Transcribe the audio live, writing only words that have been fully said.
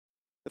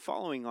The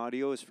following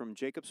audio is from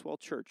Jacobswell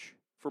Church.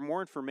 For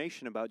more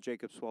information about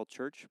Jacobswell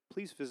Church,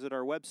 please visit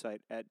our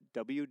website at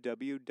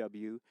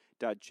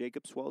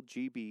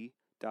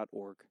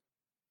www.jacobswellgb.org.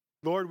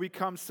 Lord, we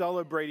come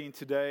celebrating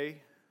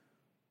today,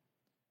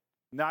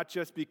 not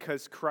just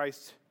because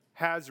Christ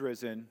has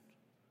risen,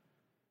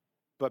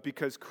 but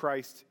because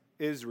Christ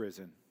is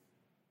risen.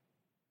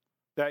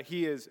 That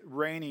he is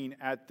reigning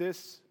at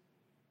this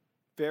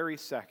very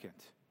second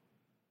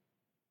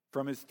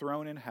from his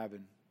throne in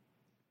heaven.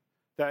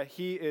 That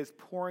he is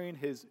pouring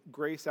his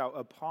grace out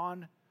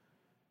upon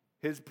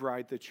his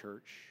bride, the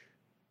church.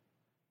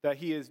 That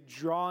he is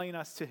drawing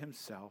us to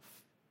himself,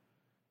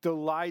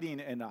 delighting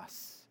in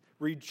us,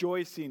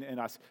 rejoicing in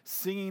us,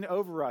 singing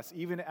over us,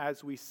 even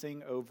as we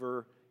sing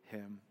over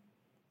him.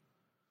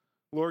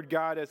 Lord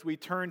God, as we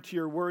turn to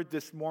your word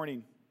this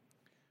morning,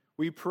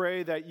 we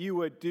pray that you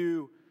would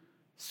do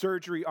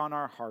surgery on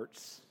our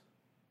hearts,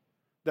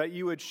 that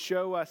you would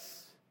show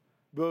us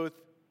both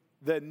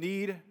the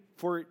need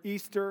for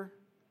Easter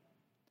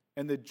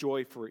and the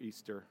joy for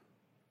Easter.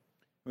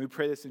 And we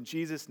pray this in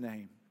Jesus'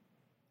 name.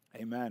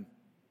 Amen.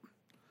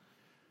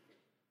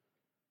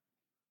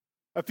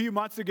 A few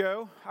months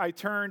ago, I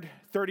turned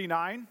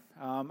 39.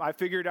 I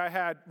figured I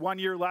had 1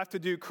 year left to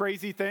do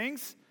crazy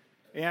things,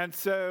 and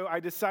so I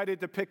decided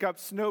to pick up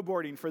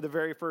snowboarding for the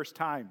very first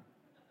time.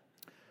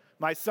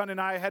 My son and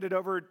I headed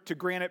over to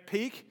Granite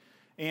Peak,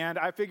 and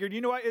I figured,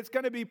 you know what, it's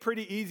going to be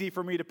pretty easy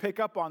for me to pick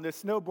up on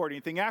this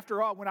snowboarding thing.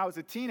 After all, when I was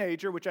a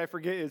teenager, which I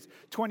forget is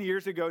 20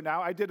 years ago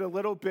now, I did a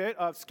little bit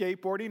of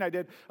skateboarding, I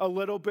did a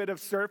little bit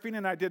of surfing,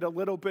 and I did a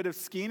little bit of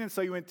skiing. And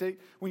so when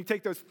you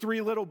take those three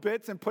little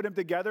bits and put them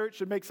together, it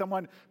should make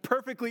someone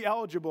perfectly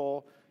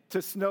eligible to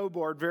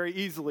snowboard very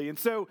easily. And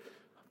so,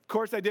 of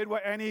course, I did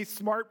what any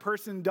smart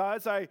person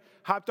does. I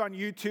hopped on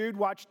YouTube,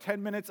 watched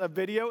 10 minutes of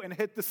video, and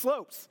hit the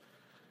slopes.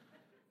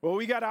 Well,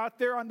 we got out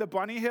there on the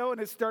bunny hill,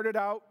 and it started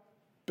out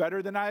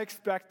better than I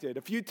expected.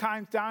 A few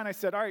times down, I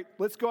said, all right,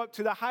 let's go up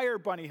to the higher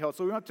bunny hill.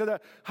 So we went to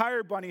the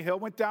higher bunny hill,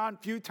 went down a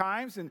few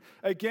times, and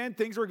again,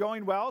 things were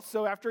going well.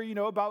 So after,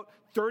 about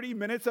 30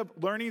 minutes of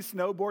learning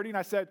snowboarding,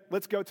 I said,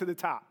 let's go to the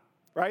top,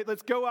 right?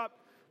 Let's go up,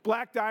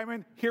 Black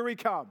Diamond, here we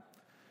come.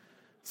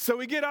 So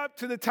we get up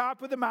to the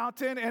top of the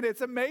mountain, and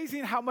it's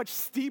amazing how much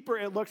steeper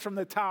it looks from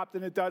the top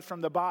than it does from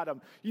the bottom.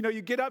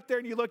 You get up there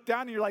and you look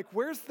down and you're like,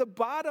 where's the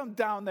bottom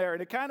down there?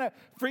 And it kind of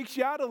freaks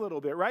you out a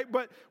little bit, right?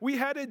 But we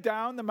headed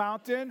down the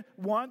mountain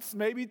once,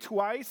 maybe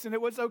twice, and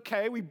it was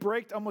okay. We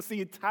braked almost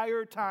the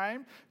entire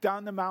time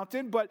down the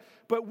mountain. But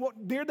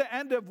near the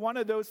end of one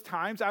of those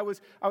times, I was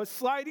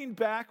sliding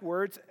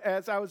backwards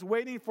as I was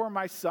waiting for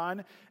my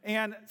son,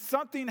 and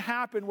something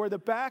happened where the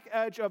back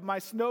edge of my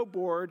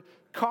snowboard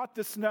caught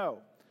the snow.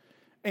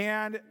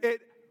 And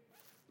it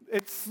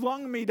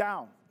slung me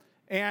down.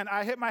 And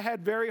I hit my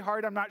head very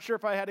hard. I'm not sure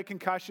if I had a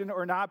concussion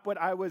or not, but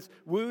I was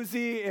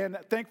woozy, and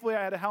thankfully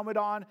I had a helmet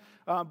on.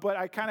 But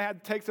I kind of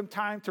had to take some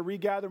time to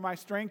regather my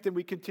strength, and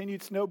we continued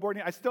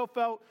snowboarding. I still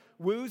felt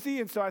woozy,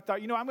 and so I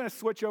thought, I'm going to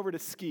switch over to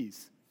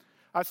skis.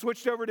 I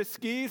switched over to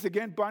skis.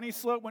 Again, bunny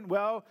slope went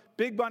well.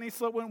 Big bunny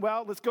slope went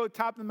well. Let's go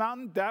top of the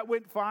mountain. That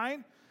went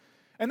fine.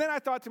 And then I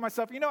thought to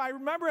myself, I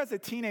remember as a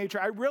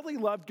teenager, I really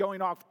loved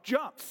going off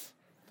jumps.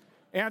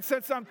 And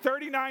since I'm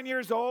 39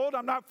 years old,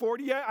 I'm not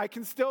 40 yet, I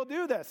can still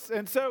do this.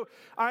 And so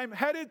I'm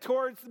headed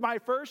towards my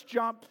first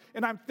jump,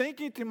 and I'm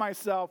thinking to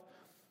myself,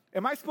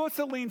 am I supposed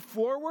to lean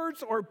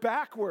forwards or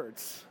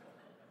backwards?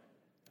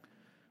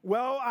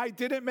 Well, I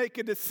didn't make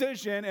a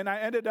decision, and I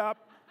ended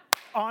up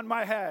on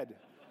my head.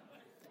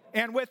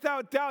 And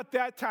without doubt,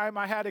 that time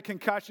I had a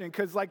concussion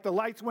because the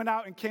lights went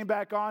out and came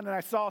back on, and I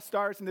saw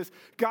stars, and this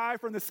guy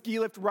from the ski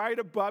lift right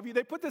above you,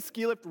 they put the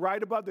ski lift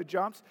right above the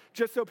jumps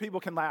just so people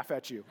can laugh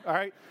at you, all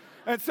right?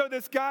 And so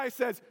this guy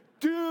says,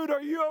 dude,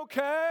 are you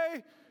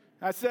okay?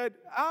 I said,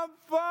 I'm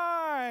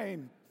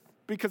fine,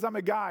 because I'm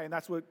a guy, and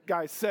that's what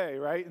guys say,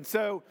 right? And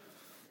so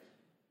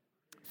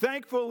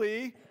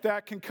thankfully,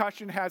 that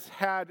concussion has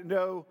had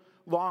no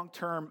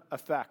long-term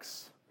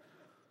effects.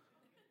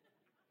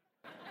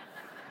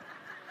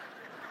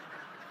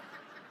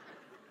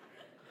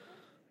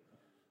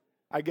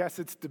 I guess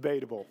it's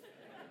debatable.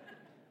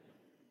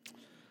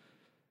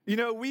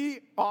 We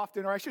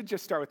often, or I should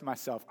just start with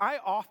myself, I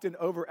often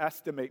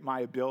overestimate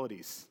my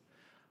abilities.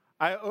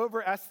 I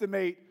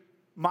overestimate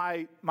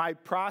my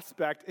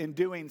prospect in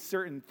doing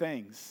certain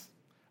things.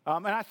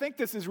 And I think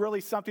this is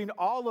really something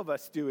all of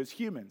us do as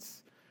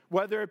humans,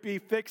 whether it be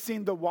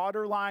fixing the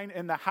water line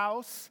in the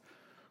house,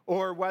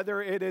 or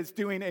whether it is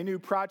doing a new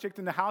project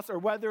in the house, or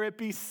whether it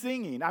be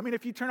singing. I mean,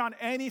 if you turn on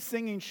any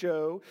singing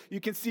show, you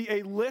can see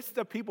a list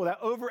of people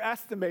that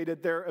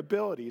overestimated their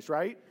abilities,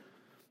 right?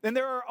 And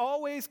there are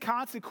always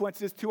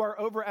consequences to our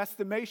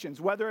overestimations,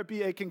 whether it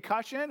be a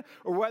concussion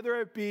or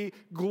whether it be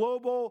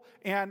global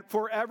and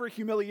forever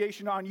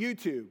humiliation on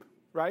YouTube,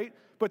 right?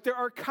 But there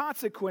are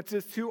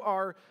consequences to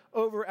our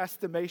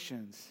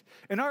overestimations.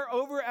 And our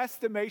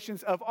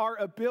overestimations of our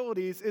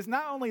abilities is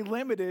not only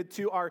limited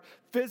to our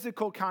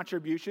physical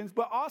contributions,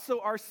 but also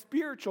our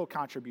spiritual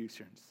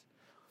contributions.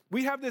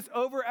 We have this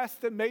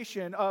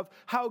overestimation of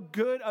how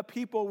good a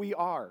people we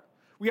are.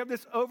 We have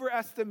this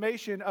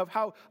overestimation of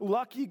how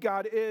lucky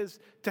God is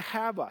to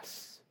have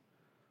us.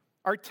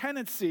 Our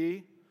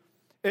tendency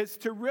is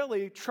to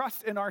really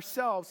trust in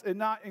ourselves and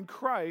not in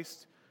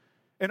Christ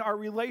in our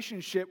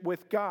relationship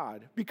with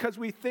God, because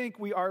we think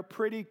we are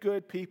pretty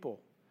good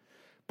people.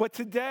 But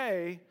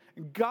today,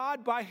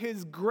 God, by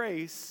His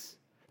grace,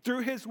 through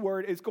His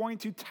word, is going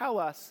to tell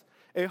us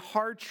a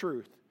hard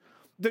truth.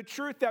 The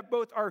truth that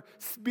both our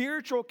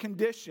spiritual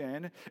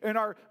condition and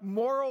our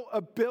moral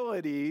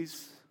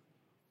abilities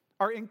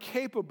are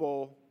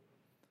incapable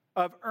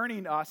of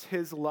earning us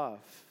His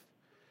love.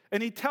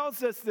 And He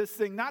tells us this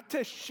thing not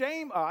to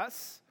shame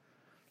us,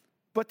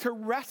 but to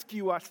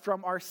rescue us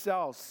from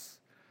ourselves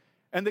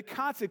and the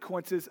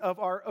consequences of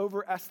our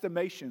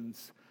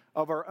overestimations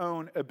of our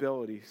own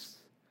abilities.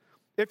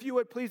 If you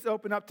would please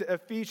open up to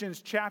Ephesians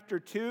chapter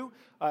 2.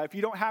 If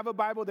you don't have a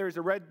Bible, there's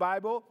a red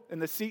Bible in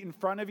the seat in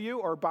front of you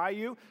or by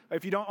you.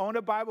 If you don't own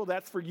a Bible,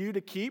 that's for you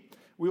to keep.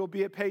 We will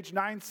be at page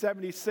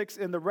 976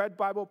 in the red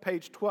Bible,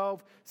 page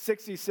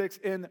 1266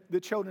 in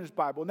the children's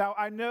Bible. Now,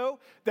 I know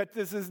that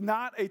this is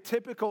not a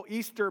typical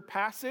Easter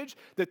passage.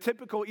 The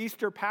typical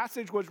Easter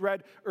passage was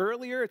read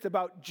earlier. It's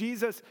about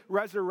Jesus'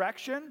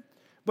 resurrection.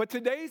 But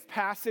today's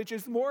passage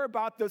is more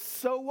about the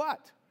so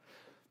what.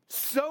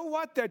 So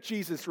what that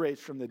Jesus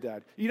raised from the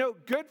dead? You know,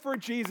 good for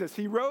Jesus.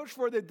 He rose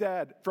from the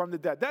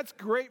dead. That's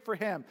great for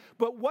Him.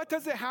 But what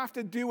does it have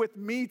to do with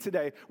me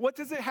today? What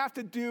does it have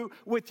to do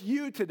with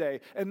you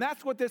today? And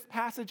that's what this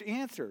passage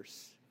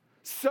answers.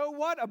 So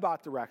what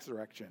about the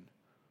resurrection?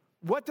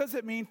 What does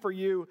it mean for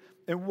you,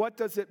 and what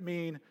does it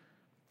mean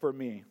for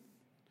me?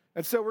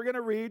 And so we're going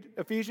to read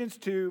Ephesians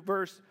 2,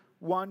 verse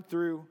 1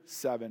 through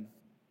 7.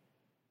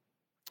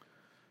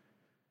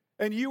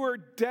 And you were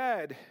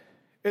dead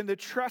in the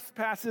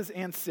trespasses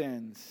and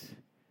sins,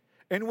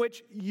 in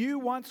which you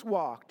once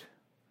walked,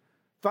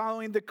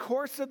 following the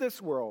course of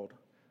this world,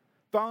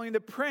 following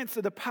the prince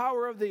of the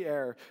power of the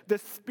air, the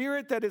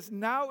spirit that is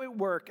now at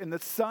work in the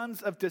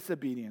sons of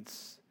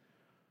disobedience,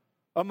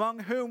 among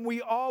whom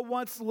we all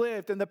once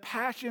lived in the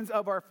passions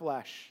of our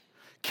flesh,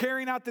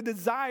 carrying out the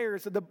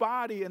desires of the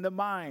body and the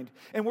mind,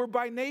 and were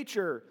by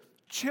nature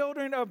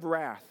children of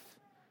wrath,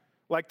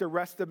 like the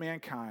rest of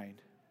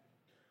mankind.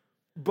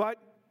 But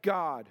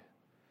God,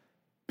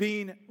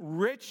 being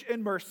rich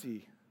in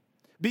mercy,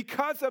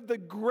 because of the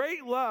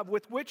great love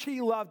with which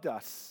He loved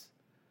us,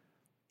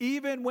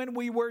 even when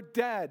we were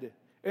dead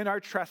in our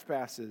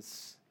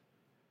trespasses,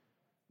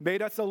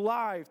 made us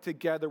alive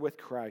together with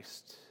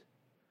Christ.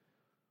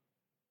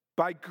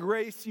 By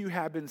grace you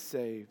have been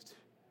saved,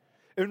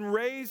 and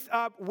raised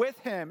up with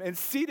Him, and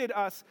seated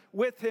us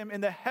with Him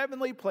in the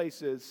heavenly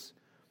places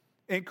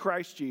in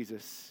Christ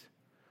Jesus,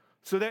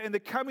 so that in the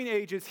coming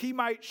ages He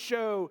might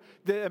show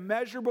the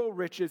immeasurable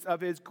riches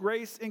of His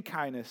grace and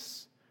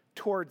kindness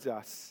towards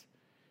us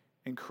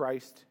in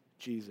Christ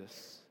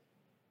Jesus.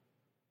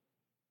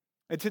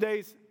 In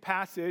today's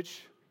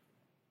passage,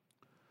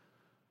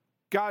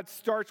 God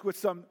starts with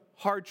some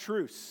hard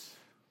truths.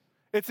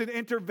 It's an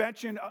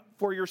intervention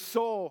for your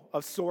soul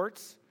of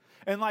sorts.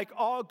 And like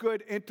all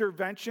good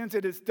interventions,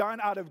 it is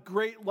done out of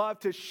great love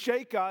to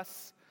shake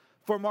us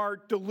from our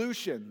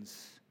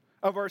delusions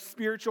of our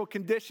spiritual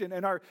condition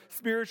and our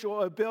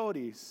spiritual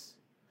abilities.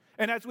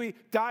 And as we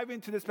dive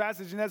into this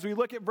passage and as we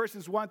look at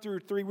verses 1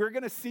 through 3, we're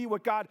going to see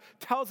what God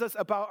tells us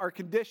about our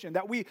condition,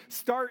 that we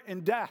start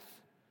in death.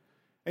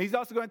 And He's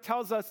also going to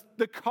tell us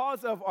the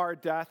cause of our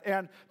death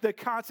and the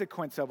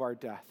consequence of our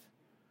death.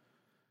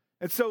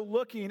 And so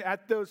looking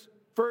at those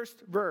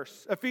first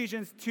verse,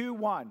 Ephesians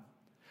 2:1,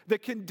 the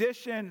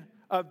condition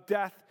of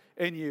death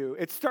in you.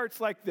 It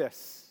starts like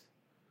this.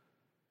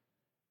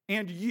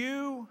 And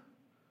you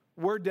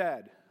were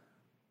dead.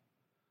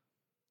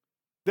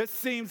 This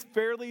seems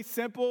fairly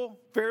simple,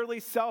 fairly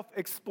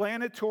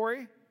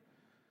self-explanatory,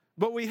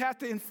 but we have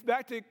to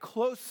inspect it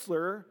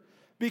closer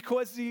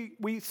because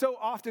we so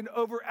often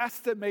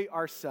overestimate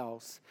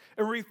ourselves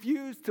and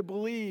refuse to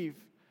believe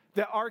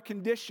that our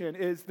condition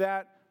is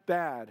that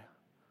bad.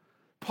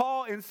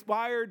 Paul,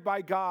 inspired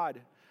by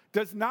God,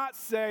 does not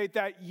say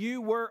that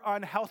you were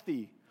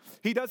unhealthy.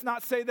 He does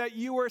not say that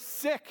you were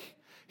sick.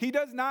 He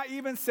does not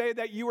even say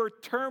that you were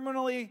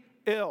terminally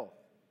ill.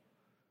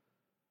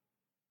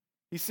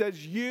 He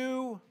says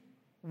you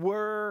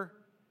were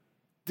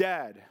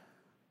dead.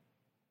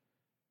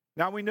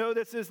 Now we know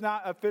this is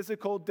not a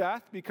physical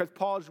death because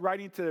Paul is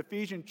writing to the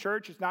Ephesian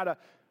church. It's not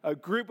a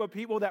group of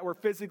people that were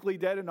physically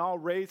dead and all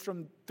raised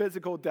from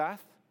physical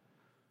death.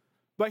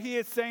 But he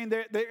is saying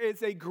that there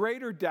is a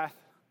greater death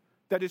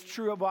that is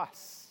true of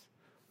us.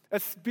 A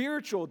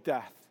spiritual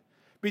death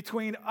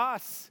between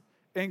us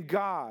and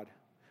God.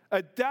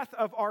 A death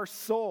of our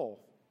soul.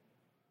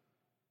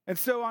 And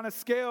so on a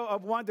scale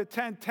of 1 to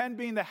 10, 10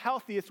 being the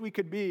healthiest we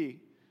could be,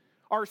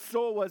 our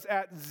soul was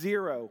at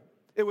 0.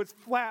 It was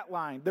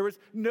flatlined. There was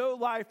no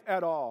life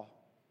at all.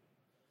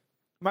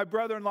 My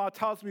brother-in-law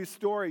tells me a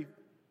story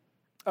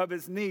of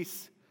his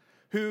niece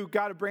who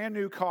got a brand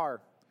new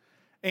car.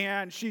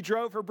 And she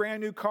drove her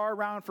brand new car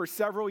around for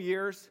several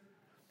years.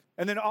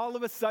 And then all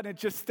of a sudden, it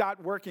just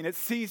stopped working. It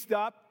seized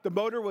up. The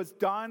motor was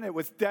done. It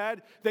was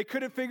dead. They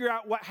couldn't figure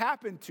out what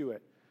happened to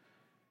it.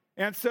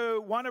 And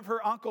so one of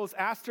her uncles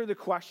asked her the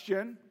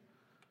question,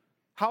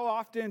 how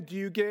often do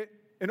you get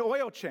an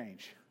oil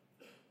change?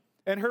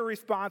 And her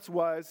response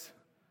was,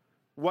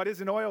 what is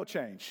an oil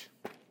change?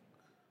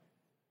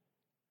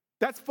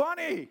 That's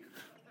funny.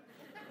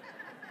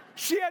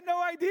 She had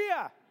no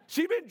idea.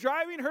 She'd been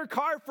driving her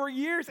car for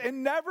years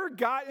and never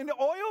got an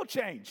oil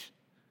change.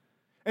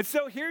 And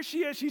so here she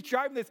is, she's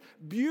driving this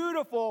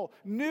beautiful,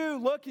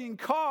 new-looking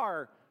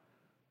car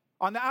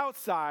on the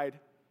outside,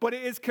 but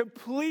it is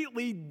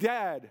completely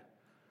dead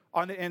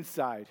on the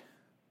inside.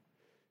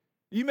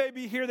 You may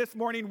be here this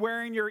morning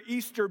wearing your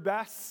Easter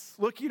best,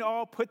 looking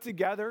all put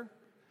together.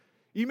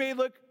 You may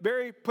look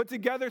very put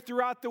together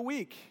throughout the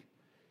week.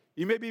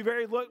 You may be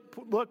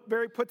look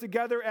very put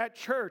together at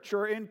church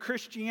or in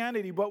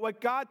Christianity, but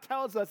what God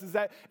tells us is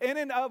that in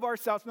and of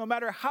ourselves, no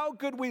matter how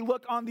good we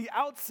look on the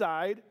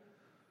outside,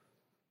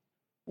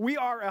 we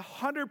are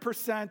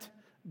 100%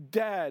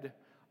 dead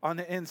on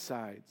the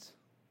insides.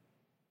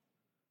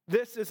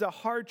 This is a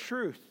hard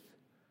truth,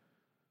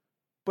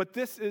 but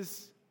this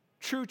is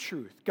true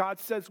truth. God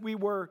says we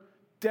were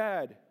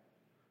dead.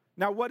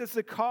 Now, what is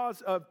the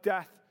cause of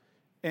death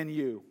in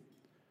you?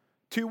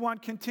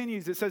 2:1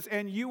 continues. It says,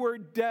 and you were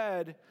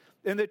dead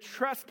in the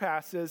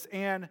trespasses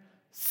and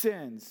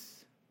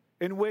sins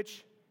in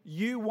which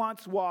you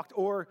once walked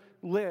or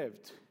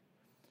lived.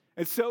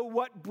 And so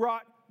what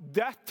brought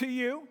death to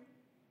you?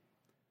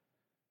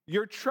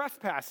 Your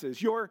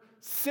trespasses, your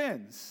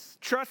sins.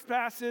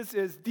 Trespasses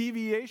is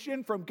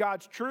deviation from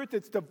God's truth.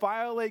 It's to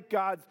violate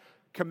God's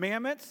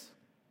commandments.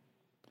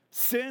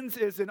 Sins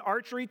is an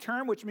archery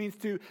term, which means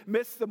to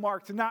miss the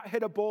mark, to not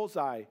hit a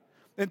bullseye.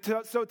 And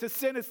so to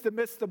sin is to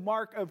miss the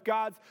mark of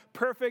God's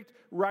perfect,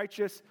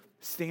 righteous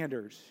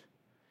standards.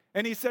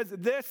 And he says,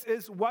 this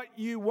is what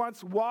you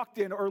once walked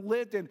in or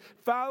lived in,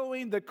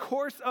 following the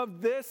course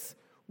of this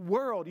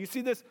world. You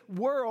see, this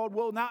world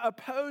will not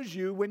oppose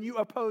you when you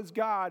oppose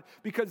God,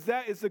 because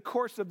that is the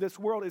course of this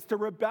world, is to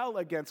rebel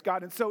against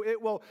God. And so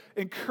it will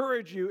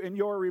encourage you in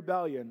your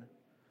rebellion.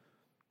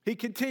 He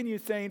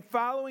continues saying,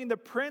 following the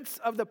prince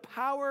of the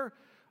power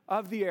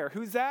of the air.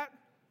 Who's that?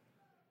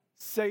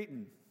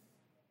 Satan.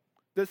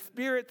 The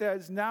spirit that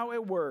is now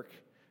at work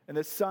in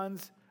the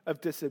sons of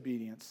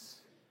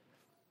disobedience.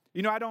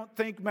 You know, I don't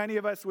think many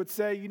of us would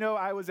say, you know,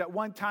 I was at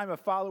one time a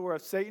follower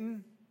of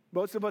Satan.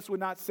 Most of us would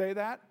not say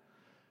that.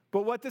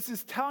 But what this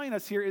is telling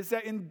us here is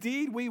that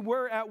indeed we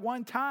were at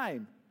one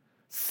time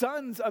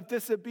sons of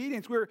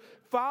disobedience. We're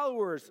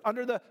followers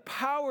under the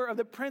power of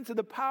the prince of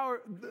the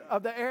power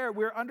of the air.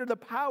 We're under the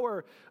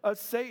power of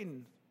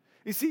Satan.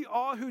 You see,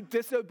 all who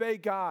disobey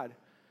God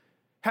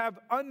have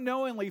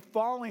unknowingly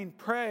fallen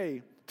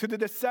prey to the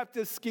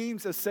deceptive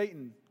schemes of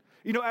Satan.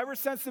 You know, ever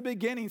since the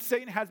beginning,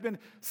 Satan has been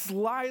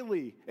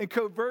slyly and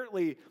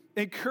covertly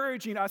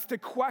encouraging us to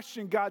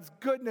question God's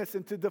goodness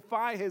and to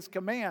defy his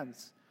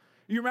commands.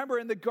 You remember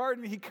in the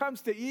garden, he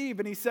comes to Eve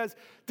and he says,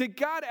 did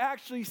God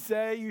actually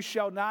say you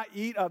shall not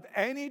eat of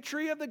any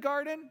tree of the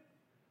garden?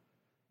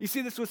 You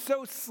see, this was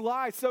so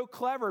sly, so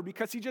clever,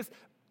 because he just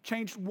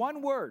changed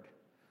one word.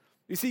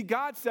 You see,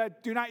 God said,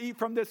 do not eat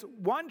from this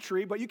one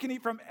tree, but you can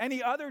eat from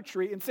any other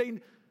tree. And Satan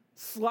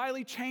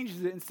slyly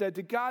changes it and said,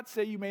 did God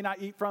say you may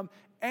not eat from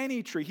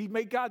any tree? He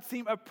made God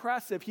seem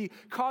oppressive. He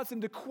caused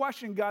him to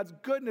question God's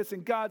goodness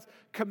and God's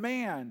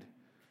command.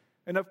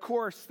 And of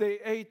course, they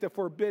ate the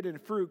forbidden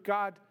fruit.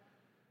 God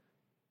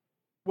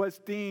was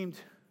deemed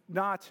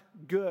not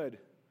good,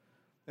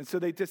 and so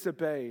they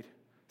disobeyed.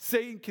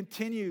 Satan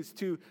continues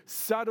to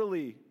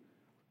subtly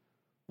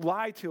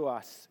lie to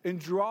us and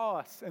draw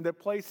us into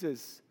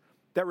places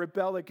that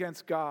rebel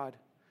against God.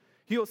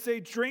 He'll say,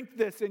 drink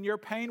this and your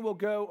pain will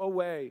go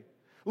away.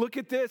 Look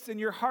at this and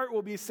your heart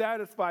will be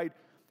satisfied.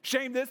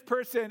 Shame this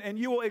person and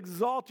you will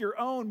exalt your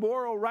own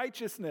moral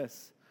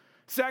righteousness.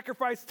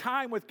 Sacrifice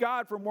time with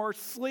God for more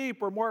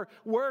sleep or more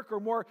work or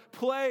more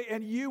play,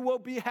 and you will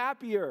be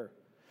happier.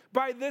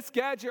 Buy this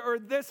gadget or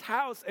this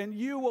house and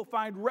you will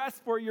find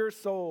rest for your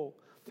soul.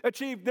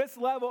 Achieve this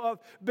level of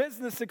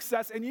business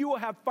success and you will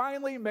have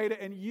finally made it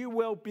and you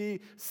will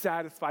be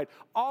satisfied.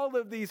 All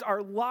of these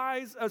are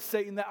lies of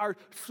Satan that are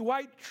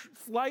slight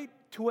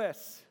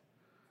twists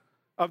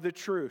of the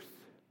truth.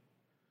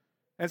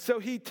 And so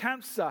he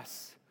tempts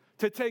us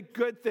to take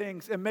good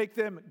things and make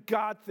them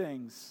God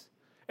things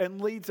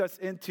and leads us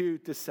into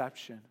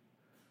deception.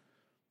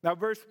 Now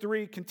verse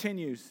 3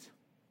 continues.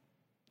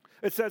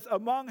 It says,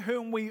 among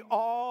whom we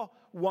all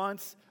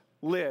once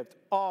lived.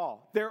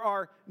 All. There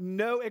are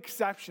no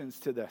exceptions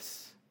to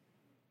this.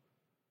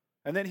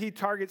 And then he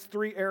targets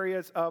 3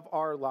 areas of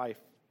our life.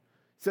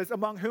 It says,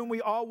 among whom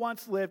we all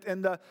once lived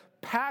in the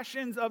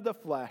passions of the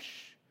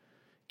flesh,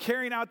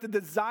 carrying out the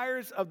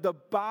desires of the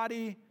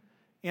body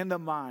and the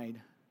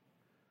mind.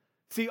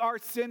 See, our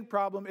sin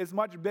problem is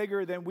much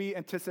bigger than we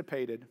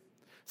anticipated.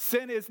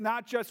 Sin is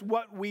not just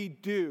what we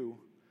do,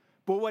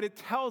 but what it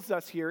tells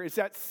us here is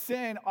that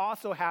sin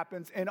also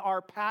happens in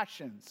our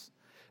passions.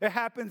 It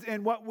happens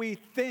in what we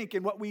think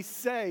and what we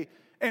say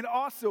and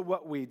also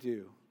what we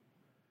do.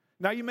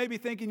 Now you may be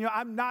thinking,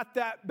 I'm not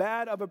that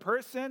bad of a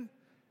person.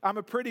 I'm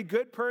a pretty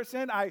good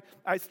person. I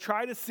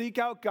try to seek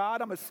out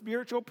God. I'm a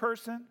spiritual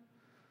person.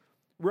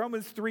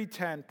 Romans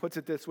 3:10 puts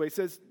it this way. It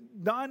says,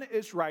 none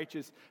is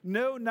righteous.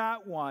 No,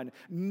 not one.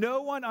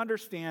 No one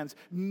understands.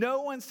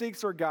 No one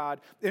seeks for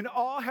God. And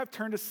all have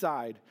turned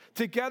aside.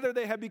 Together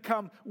they have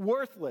become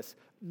worthless.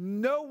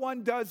 No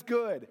one does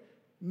good.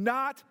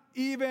 Not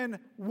even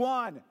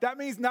one. That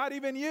means not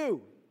even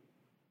you.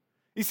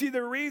 You see,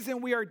 the reason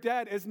we are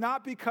dead is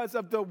not because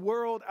of the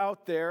world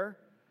out there,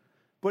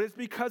 but it's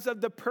because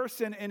of the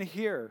person in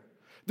here.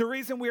 The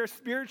reason we are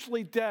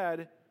spiritually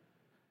dead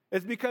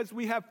is because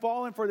we have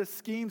fallen for the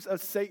schemes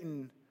of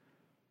Satan,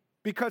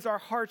 because our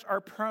hearts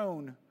are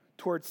prone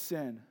towards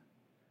sin.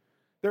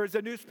 There is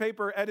a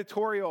newspaper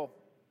editorial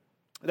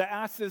that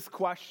asks this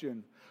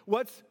question: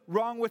 what's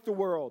wrong with the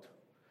world?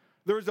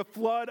 There was a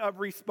flood of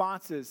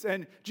responses,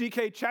 and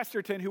G.K.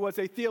 Chesterton, who was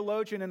a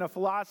theologian and a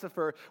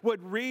philosopher,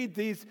 would read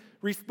these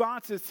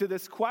responses to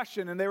this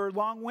question, and they were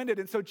long-winded.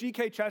 And so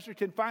G.K.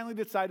 Chesterton finally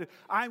decided,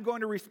 I'm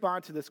going to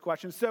respond to this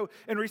question. So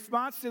in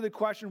response to the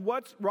question,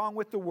 what's wrong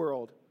with the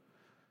world?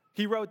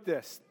 He wrote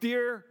this: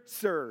 Dear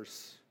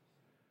sirs,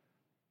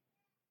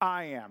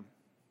 I am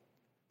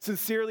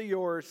sincerely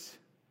yours,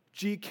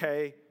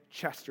 G.K.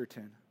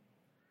 Chesterton.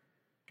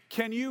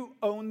 Can you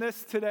own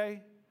this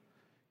today?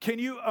 Can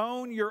you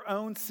own your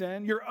own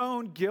sin, your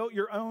own guilt,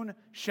 your own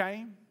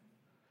shame?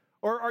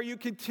 Or are you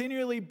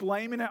continually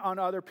blaming it on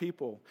other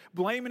people?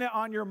 Blaming it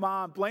on your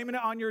mom, blaming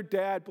it on your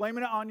dad,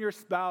 blaming it on your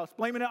spouse,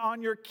 blaming it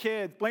on your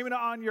kids, blaming it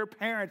on your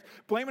parents,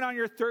 blaming it on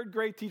your third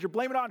grade teacher,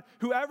 blaming it on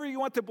whoever you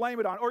want to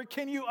blame it on? Or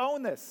can you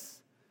own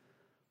this?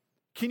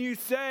 Can you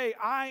say,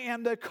 I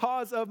am the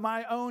cause of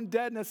my own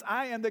deadness.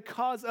 I am the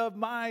cause of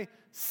my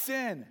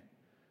sin?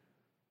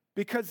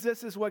 Because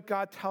this is what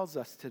God tells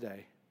us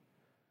today.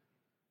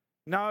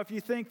 Now, if you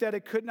think that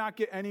it could not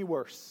get any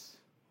worse,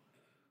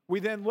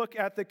 we then look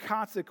at the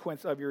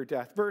consequence of your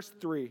death. Verse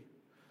 3,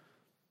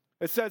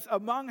 it says,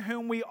 among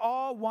whom we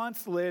all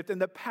once lived in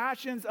the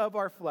passions of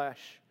our flesh,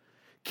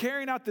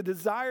 carrying out the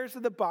desires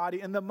of the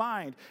body and the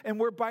mind, and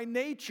were by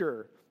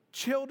nature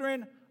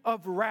children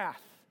of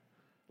wrath,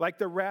 like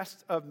the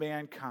rest of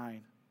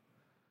mankind.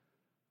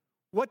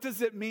 What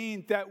does it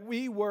mean that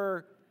we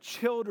were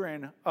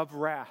children of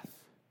wrath?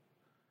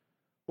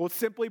 Well,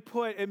 simply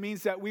put, it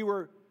means that we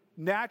were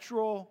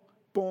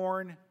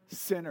natural-born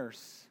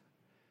sinners.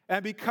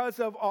 And because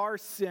of our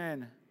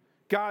sin,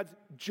 God's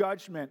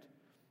judgment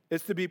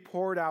is to be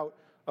poured out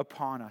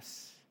upon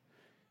us.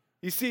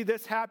 You see,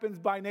 this happens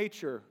by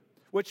nature,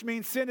 which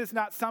means sin is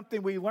not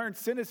something we learn.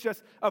 Sin is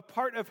just a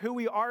part of who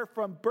we are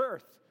from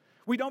birth.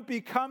 We don't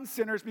become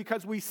sinners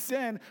because we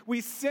sin.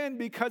 We sin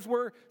because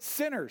we're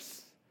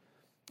sinners.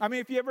 I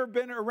mean, if you've ever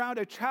been around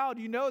a child,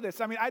 you know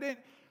this. I mean,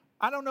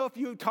 I don't know if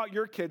you taught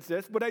your kids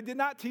this, but I did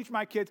not teach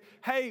my kids,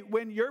 hey,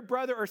 when your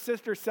brother or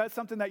sister says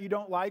something that you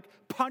don't like,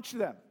 punch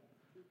them.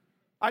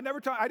 I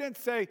didn't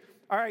say,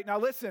 all right, now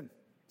listen,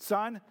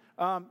 son,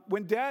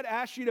 when dad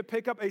asks you to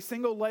pick up a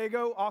single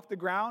Lego off the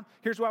ground,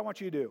 here's what I want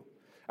you to do.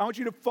 I want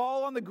you to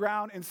fall on the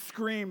ground and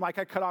scream like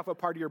I cut off a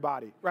part of your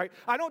body, right?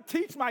 I don't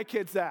teach my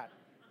kids that.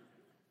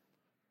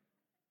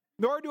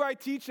 Nor do I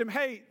teach them,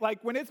 hey,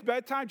 like when it's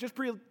bedtime, just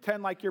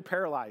pretend like you're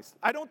paralyzed.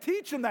 I don't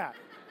teach them that.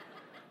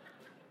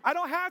 I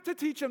don't have to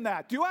teach them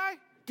that. Do I?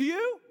 Do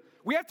you?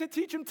 We have to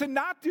teach them to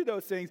not do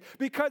those things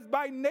because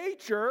by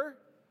nature,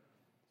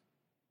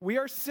 we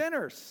are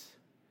sinners.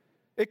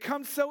 It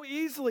comes so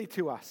easily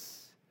to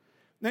us.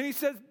 Then he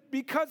says,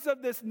 because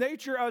of this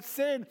nature of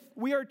sin,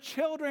 we are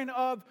children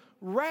of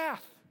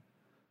wrath.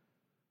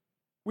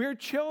 We are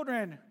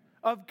children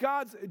of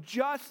God's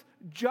just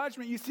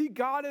judgment. You see,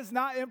 God is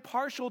not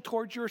impartial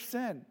towards your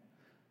sin.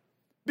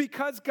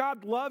 Because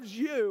God loves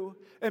you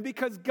and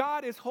because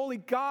God is holy,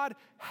 God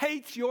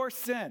hates your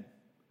sin.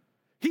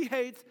 He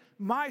hates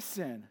my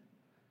sin.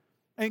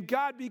 And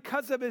God,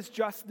 because of his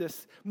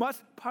justice,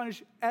 must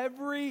punish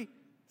every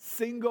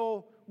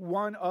single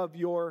one of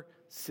your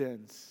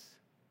sins.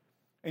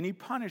 And he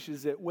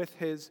punishes it with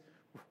his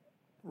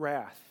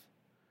wrath.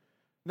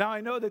 Now,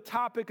 I know the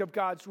topic of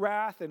God's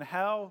wrath and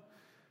hell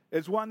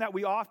is one that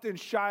we often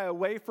shy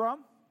away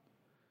from,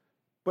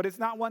 but it's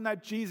not one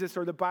that Jesus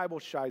or the Bible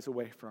shies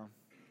away from.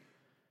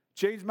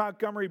 James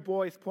Montgomery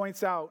Boyce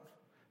points out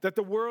that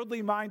the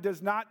worldly mind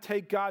does not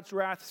take God's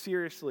wrath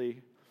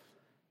seriously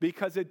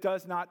because it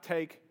does not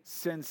take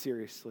sin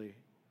seriously.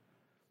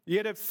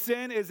 Yet if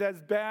sin is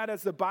as bad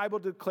as the Bible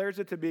declares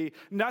it to be,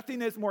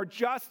 nothing is more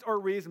just or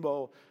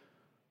reasonable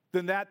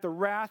than that the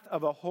wrath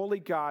of a holy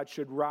God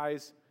should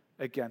rise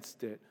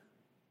against it.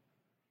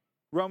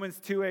 Romans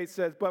 2:8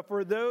 says, but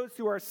for those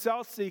who are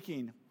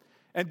self-seeking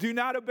and do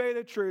not obey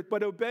the truth,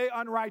 but obey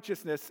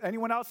unrighteousness.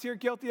 Anyone else here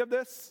guilty of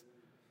this?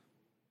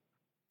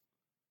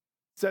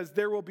 Says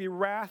there will be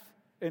wrath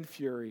and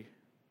fury.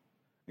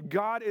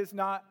 God is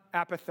not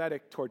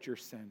apathetic towards your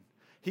sin.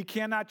 He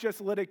cannot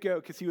just let it go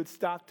because he would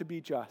stop to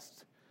be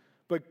just.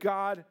 But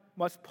God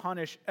must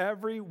punish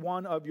every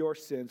one of your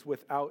sins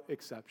without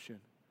exception.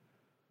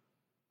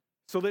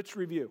 So let's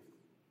review.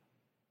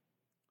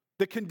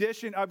 the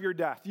condition of your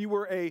death. You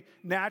were a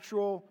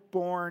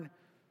natural-born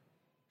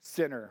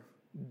sinner,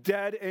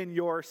 dead in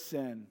your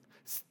sin,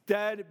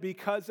 dead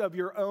because of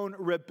your own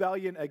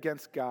rebellion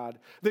against God.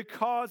 The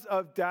cause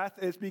of death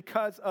is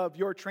because of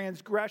your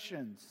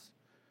transgressions.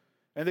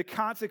 And the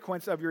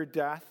consequence of your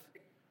death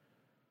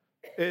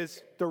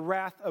is the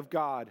wrath of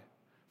God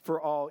for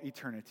all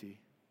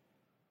eternity.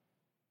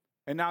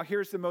 And now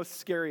here's the most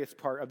scariest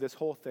part of this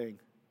whole thing,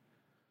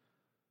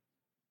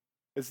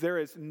 is there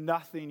is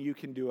nothing you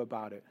can do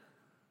about it.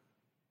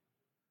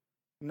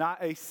 Not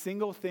a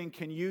single thing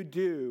can you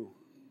do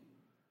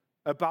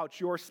about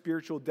your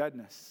spiritual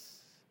deadness.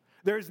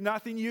 There's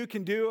nothing you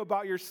can do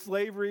about your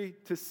slavery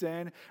to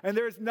sin, and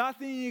there's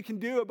nothing you can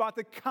do about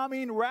the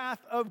coming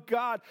wrath of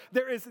God.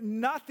 There is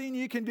nothing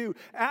you can do,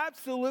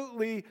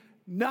 absolutely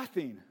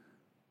nothing.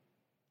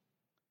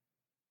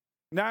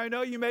 Now, I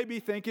know you may be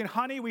thinking,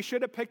 honey, we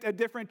should have picked a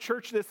different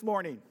church this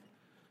morning.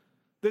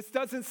 This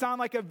doesn't sound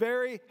like a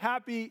very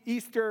happy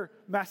Easter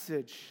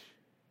message.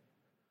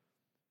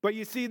 But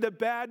you see, the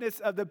badness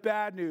of the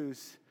bad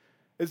news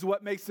is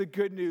what makes the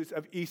good news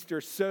of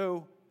Easter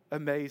so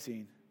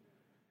amazing.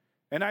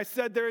 And I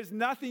said there is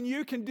nothing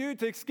you can do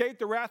to escape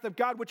the wrath of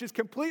God, which is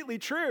completely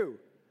true.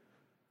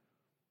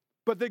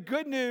 But the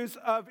good news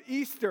of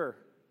Easter,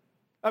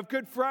 of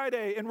Good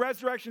Friday and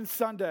Resurrection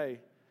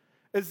Sunday,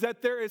 is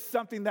that there is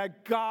something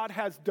that God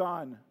has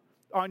done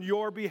on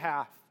your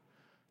behalf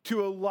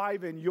to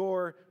enliven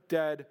your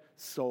dead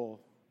soul.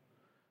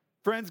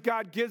 Friends,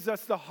 God gives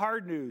us the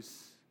hard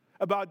news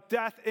about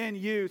death in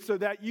you so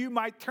that you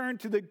might turn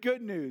to the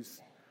good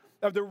news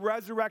of the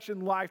resurrection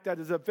life that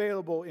is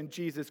available in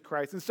Jesus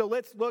Christ. And so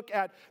let's look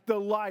at the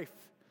life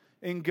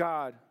in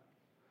God.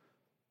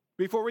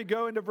 Before we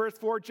go into verse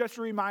 4, just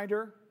a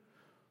reminder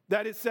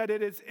that it said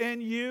it is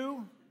in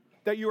you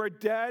that you are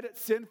dead,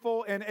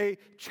 sinful, and a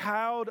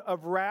child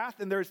of wrath,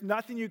 and there's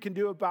nothing you can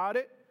do about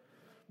it.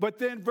 But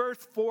then verse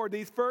 4,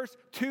 these first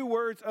two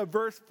words of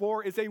verse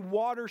 4 is a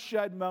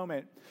watershed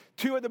moment.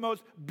 Two of the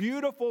most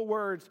beautiful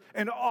words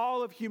in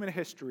all of human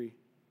history.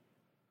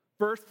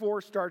 Verse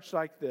 4 starts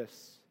like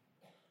this.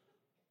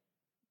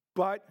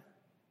 But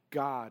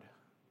God.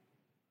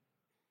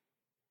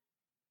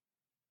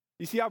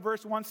 You see how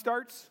verse 1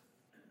 starts?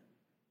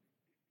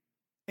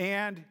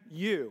 And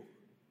you.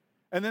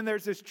 And then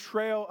there's this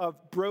trail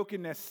of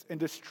brokenness and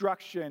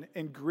destruction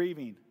and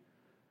grieving.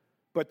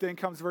 But then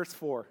comes verse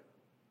 4.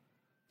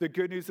 The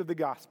good news of the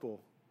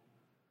gospel.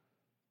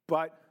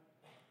 But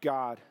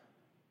God.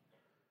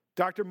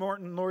 Dr.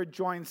 Martin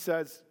Lloyd-Jones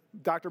says,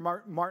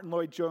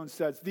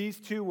 these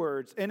two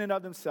words, in and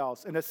of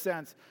themselves, in a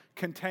sense,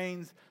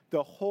 contains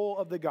the whole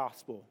of the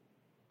gospel.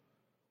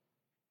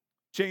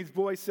 James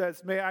Boyce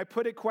says, may I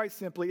put it quite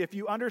simply, if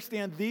you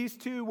understand these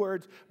two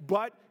words,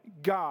 but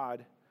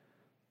God,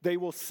 they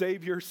will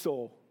save your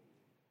soul.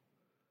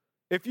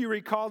 If you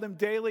recall them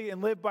daily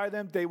and live by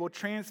them, they will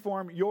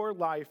transform your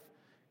life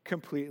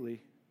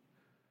completely.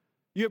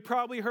 You have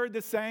probably heard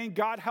the saying,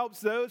 God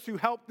helps those who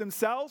help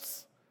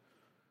themselves.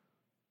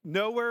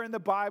 Nowhere in the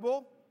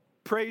Bible,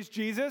 praise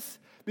Jesus,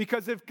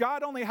 because if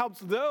God only helps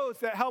those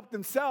that help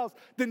themselves,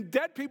 then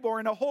dead people are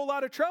in a whole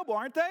lot of trouble,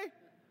 aren't they?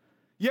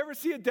 You ever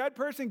see a dead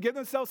person give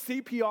themselves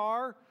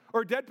CPR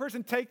or a dead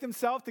person take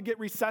themselves to get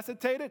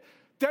resuscitated?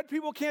 Dead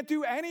people can't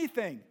do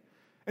anything.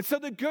 And so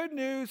the good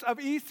news of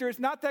Easter is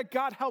not that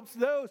God helps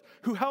those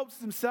who helps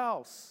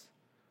themselves,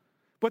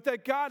 but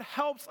that God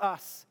helps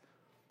us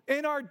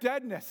in our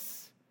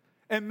deadness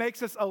and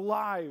makes us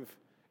alive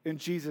in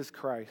Jesus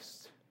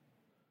Christ.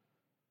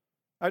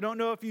 I don't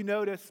know if you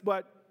noticed,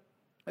 but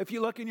if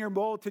you look in your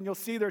bulletin, you'll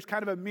see there's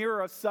kind of a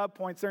mirror of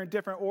subpoints. They're in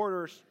different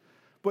orders,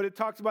 but it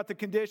talks about the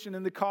condition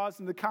and the cause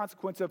and the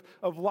consequence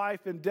of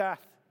life and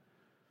death.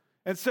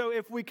 And so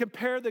if we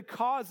compare the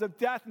cause of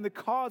death and the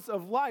cause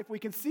of life, we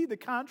can see the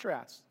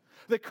contrast.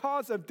 The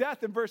cause of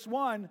death in verse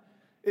 1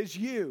 is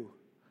you,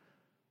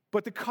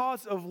 but the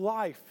cause of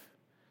life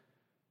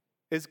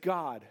is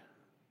God.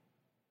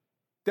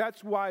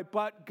 That's why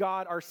but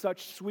God are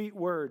such sweet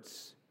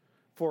words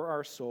for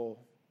our soul.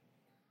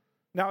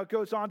 Now it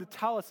goes on to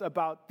tell us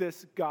about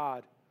this God.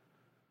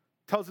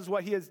 It tells us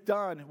what he has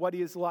done, what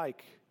he is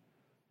like.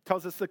 It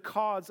tells us the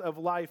cause of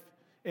life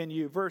in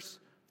you. Verse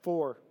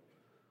 4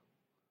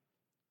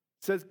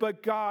 says,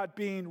 but God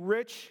being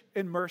rich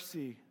in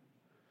mercy.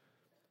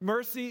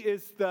 Mercy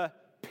is the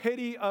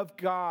pity of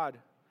God,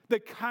 the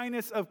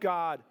kindness of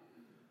God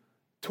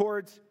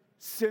towards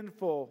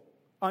sinful,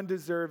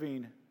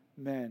 undeserving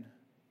men.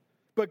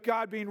 But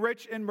God being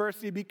rich in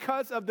mercy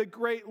because of the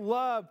great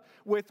love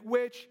with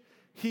which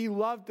he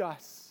loved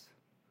us.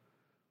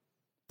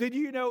 Did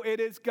you know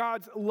it is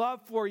God's love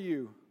for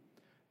you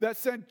that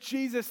sent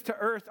Jesus to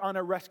earth on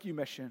a rescue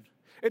mission?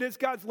 It is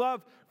God's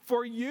love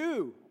for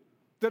you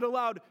that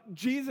allowed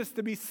Jesus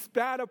to be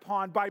spat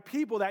upon by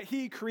people that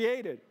he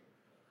created.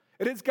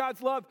 It is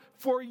God's love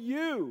for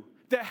you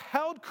that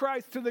held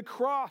Christ to the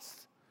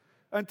cross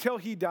until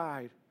he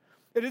died.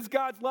 It is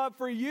God's love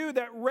for you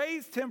that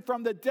raised him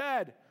from the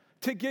dead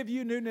to give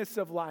you newness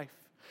of life.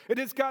 It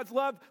is God's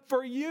love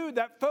for you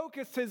that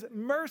focused his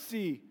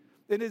mercy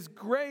in his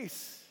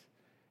grace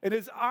and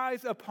his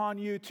eyes upon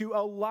you to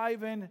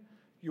enliven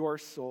your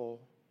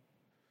soul.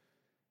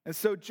 And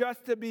so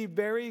just to be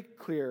very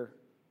clear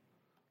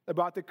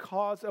about the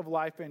cause of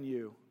life in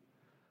you,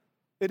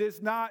 it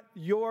is not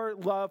your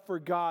love for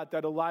God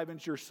that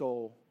enlivens your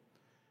soul.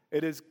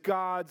 It is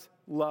God's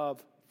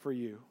love for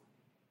you.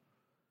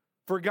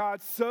 For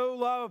God so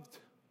loved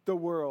the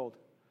world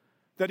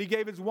that he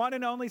gave his one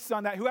and only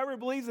Son, that whoever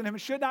believes in him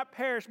should not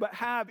perish but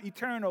have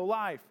eternal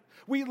life.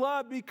 We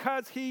love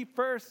because he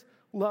first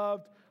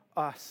loved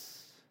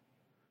us.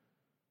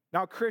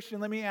 Now,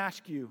 Christian, let me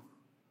ask you,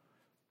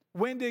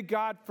 when did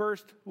God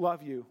first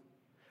love you?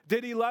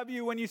 Did he love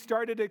you when you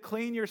started to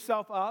clean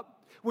yourself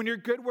up? When your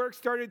good works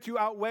started to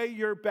outweigh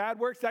your bad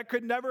works? That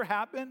could never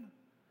happen.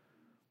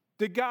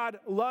 Did God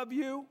love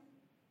you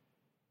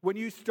when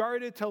you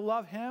started to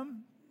love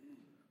him?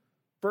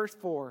 Verse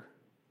 4.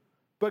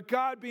 But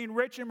God, being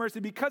rich in mercy,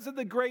 because of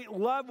the great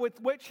love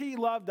with which he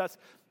loved us,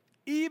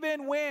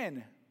 even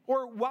when,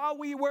 or while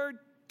we were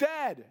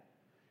dead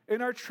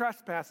in our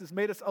trespasses,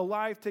 made us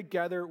alive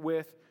together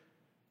with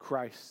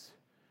Christ.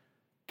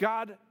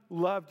 God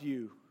loved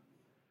you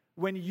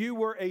when you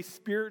were a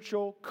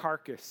spiritual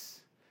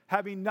carcass,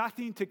 having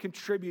nothing to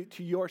contribute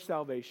to your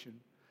salvation.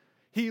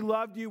 He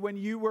loved you when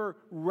you were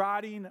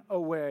rotting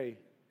away.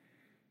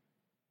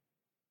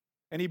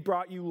 And he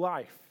brought you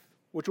life,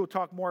 which we'll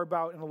talk more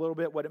about in a little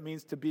bit, what it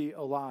means to be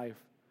alive.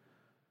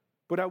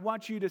 But I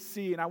want you to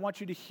see, and I want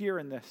you to hear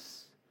in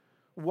this,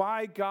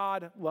 why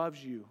God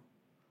loves you,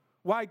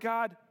 why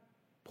God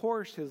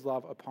pours his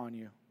love upon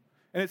you.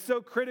 And it's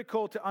so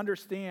critical to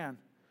understand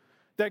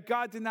that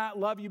God did not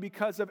love you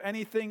because of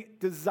anything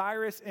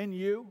desirous in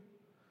you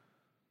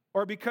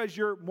or because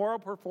your moral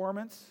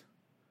performance,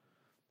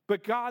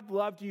 but God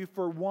loved you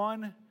for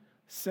one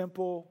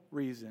simple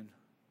reason.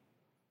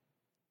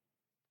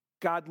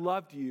 God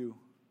loved you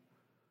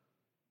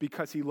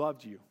because he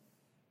loved you.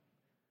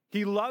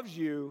 He loves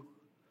you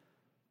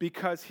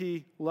because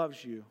he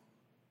loves you.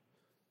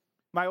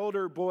 My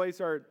older boys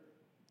are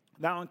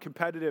now in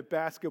competitive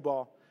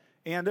basketball,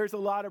 and there's a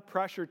lot of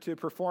pressure to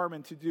perform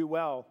and to do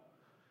well.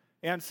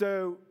 And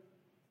so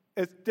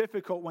it's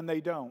difficult when they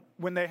don't,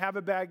 when they have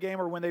a bad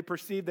game or when they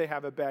perceive they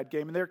have a bad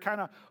game. And they're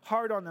kind of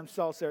hard on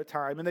themselves at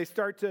times, and they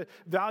start to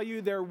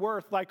value their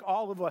worth like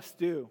all of us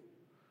do.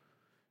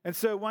 And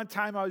so one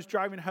time I was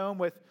driving home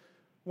with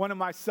one of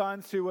my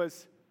sons who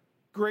was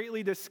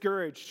greatly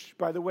discouraged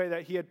by the way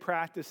that he had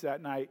practiced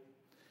that night.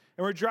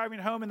 And we're driving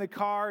home in the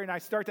car, and I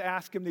start to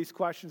ask him these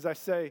questions. I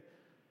say,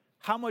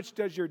 how much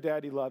does your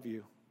daddy love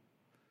you?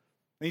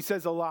 And he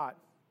says, a lot.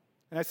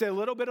 And I say, a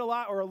little bit a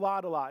lot or a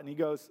lot a lot? And he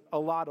goes, a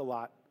lot a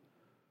lot.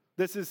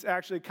 This is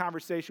actually a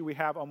conversation we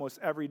have almost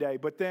every day.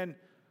 But then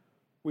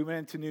we went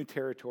into new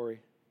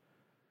territory.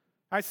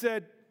 I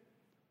said,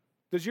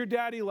 does your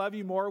daddy love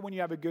you more when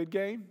you have a good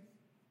game?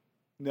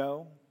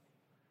 No.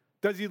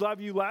 Does he love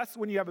you less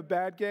when you have a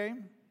bad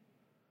game?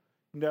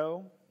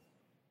 No.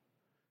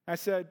 I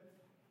said,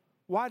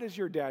 why does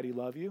your daddy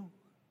love you?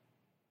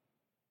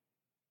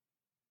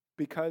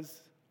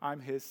 Because I'm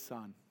his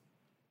son.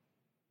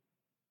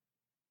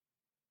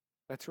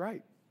 That's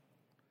right.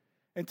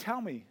 And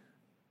tell me,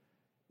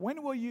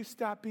 when will you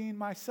stop being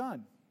my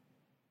son?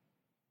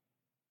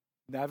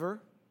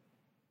 Never.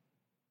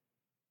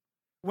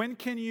 When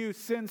can you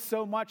sin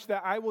so much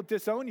that I will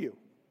disown you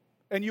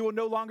and you will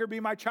no longer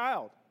be my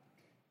child?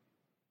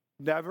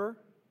 Never.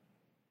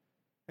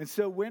 And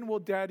so when will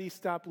daddy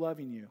stop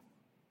loving you?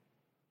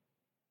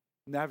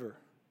 Never.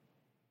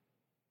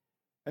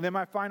 And then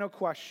my final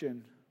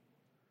question,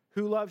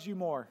 who loves you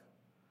more,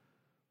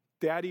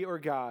 daddy or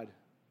God?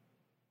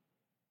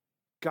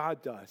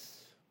 God does.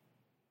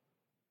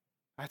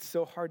 That's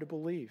so hard to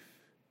believe.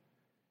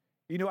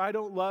 You know, I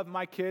don't love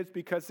my kids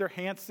because they're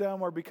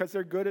handsome or because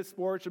they're good at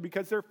sports or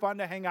because they're fun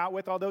to hang out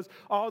with.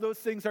 All those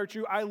things are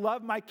true. I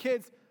love my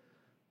kids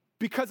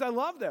because I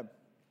love them,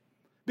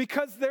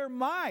 because they're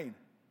mine,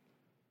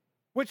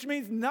 which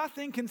means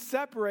nothing can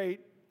separate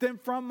them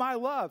from my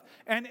love.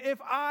 And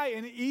if I,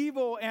 an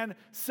evil and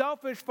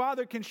selfish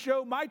father, can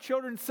show my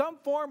children some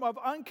form of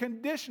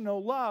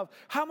unconditional love,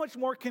 how much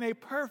more can a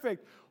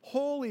perfect,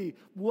 holy,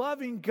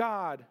 loving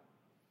God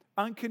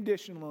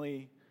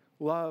unconditionally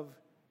love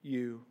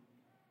you?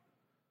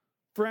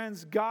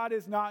 Friends, God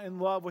is not in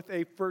love with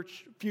a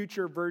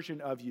future version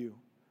of you.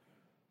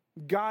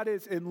 God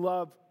is in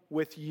love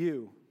with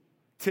you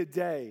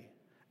today,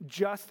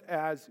 just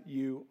as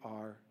you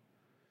are.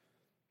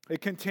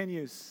 It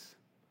continues.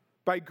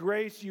 By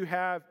grace you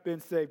have been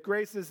saved.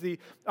 Grace is the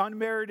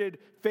unmerited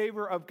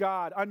favor of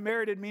God.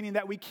 Unmerited meaning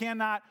that we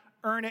cannot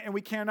earn it and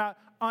we cannot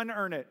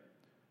unearn it.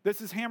 This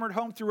is hammered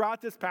home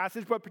throughout this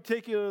passage, but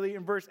particularly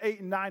in verse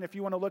 8 and 9, if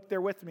you want to look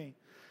there with me.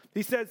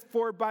 He says,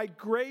 for by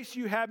grace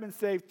you have been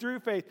saved through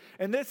faith.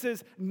 And this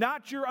is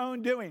not your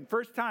own doing.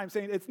 First time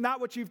saying it's not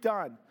what you've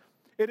done.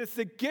 It is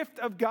the gift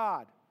of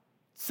God.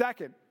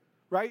 Second,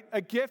 right? A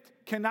gift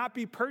cannot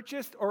be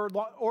purchased or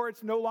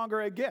it's no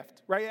longer a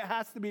gift, right? It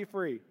has to be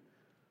free.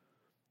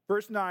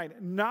 Verse 9,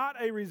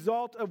 not a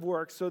result of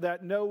works so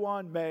that no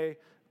one may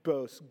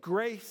boast.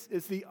 Grace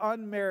is the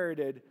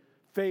unmerited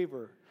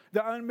favor,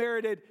 the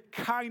unmerited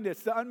kindness,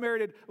 the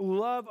unmerited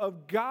love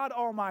of God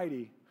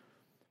Almighty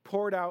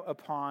poured out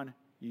upon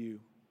you.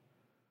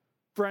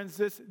 Friends,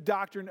 this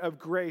doctrine of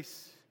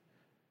grace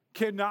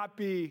cannot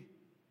be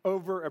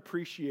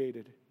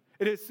overappreciated.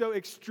 It is so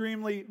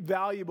extremely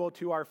valuable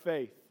to our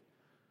faith.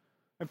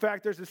 In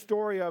fact, there's a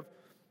story of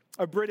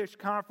a British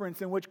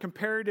conference in which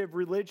comparative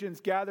religions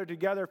gathered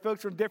together.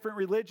 Folks from different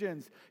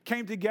religions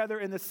came together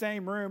in the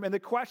same room. And the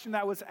question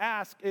that was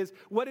asked is,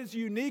 what is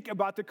unique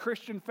about the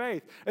Christian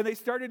faith? And they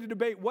started to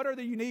debate, what are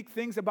the unique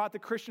things about the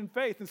Christian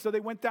faith? And so they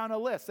went down a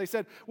list. They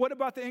said, what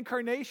about the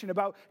incarnation,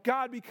 about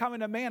God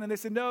becoming a man? And they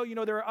said, no,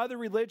 there are other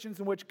religions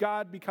in which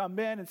God become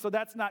men, and so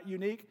that's not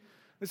unique.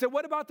 They said,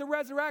 what about the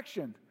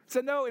resurrection? They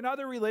said, no, in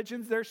other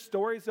religions, there's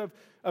stories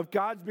of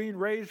God's being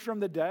raised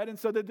from the dead. And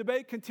so the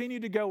debate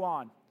continued to go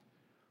on.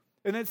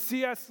 And then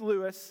C.S.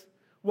 Lewis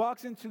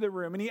walks into the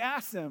room and he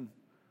asks them,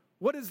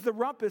 what is the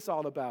rumpus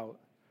all about?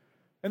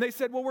 And they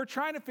said, well, we're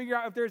trying to figure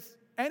out if there's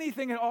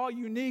anything at all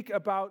unique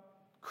about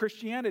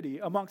Christianity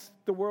amongst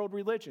the world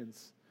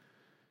religions.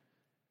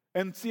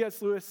 And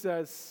C.S. Lewis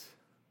says,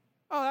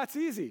 oh, that's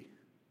easy.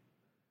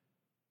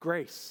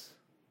 Grace.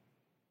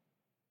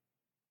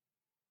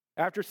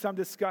 After some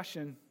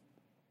discussion,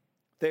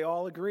 they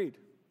all agreed.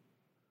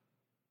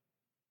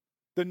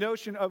 The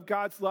notion of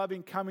God's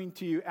loving coming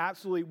to you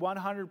absolutely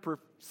 100%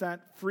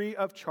 free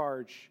of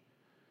charge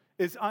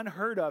is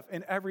unheard of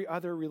in every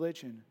other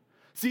religion.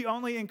 See,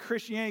 only in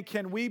Christianity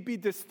can we be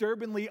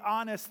disturbingly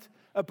honest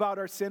about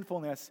our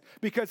sinfulness,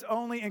 because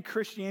only in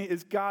Christianity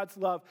is God's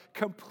love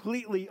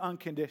completely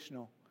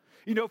unconditional.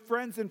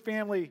 Friends and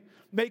family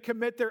may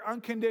commit their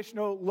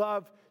unconditional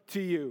love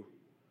to you,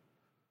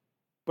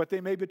 but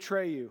they may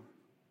betray you.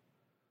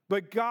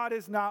 But God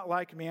is not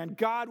like man.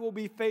 God will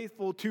be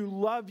faithful to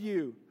love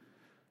you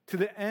to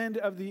the end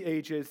of the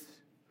ages,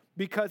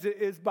 because it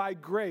is by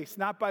grace,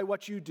 not by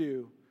what you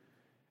do.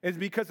 It's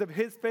because of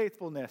his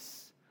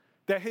faithfulness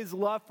that his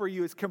love for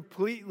you is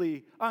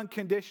completely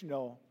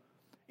unconditional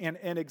and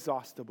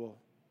inexhaustible.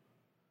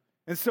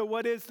 And so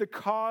what is the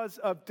cause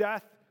of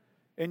death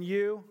in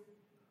you?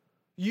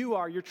 You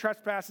are your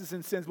trespasses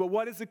and sins. But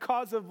what is the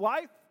cause of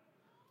life?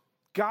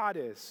 God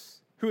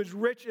is, who is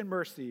rich in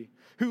mercy,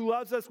 who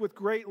loves us with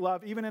great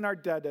love, even in our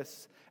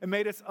deadness, and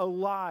made us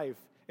alive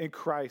in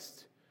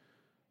Christ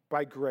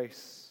by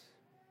grace.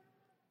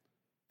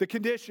 The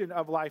condition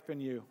of life in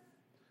you.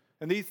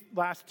 And these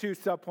last two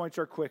subpoints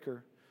are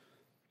quicker.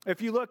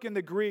 If you look in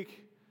the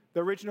Greek,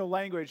 the original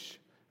language,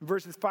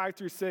 verses 5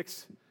 through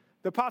 6,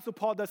 the Apostle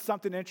Paul does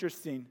something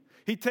interesting.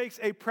 He takes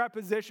a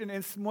preposition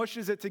and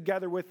smushes it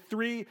together with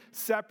three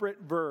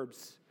separate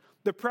verbs.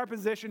 The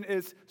preposition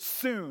is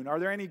soon. Are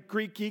there any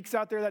Greek geeks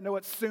out there that know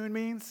what soon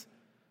means?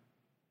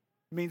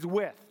 It means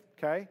with,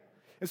 okay?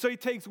 And so he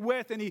takes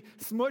with and he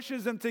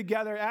smushes them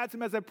together, adds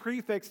them as a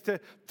prefix to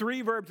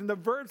three verbs. And the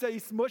verbs that he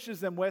smushes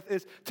them with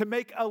is to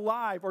make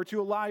alive or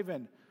to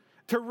enliven,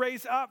 to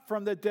raise up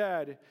from the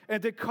dead,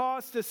 and to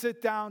cause to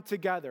sit down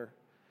together.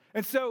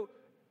 And so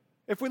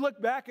if we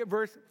look back at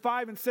verse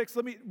 5 and 6,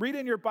 let me read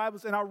in your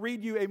Bibles and I'll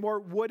read you a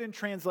more wooden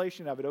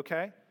translation of it,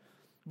 okay?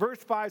 Verse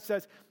 5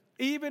 says,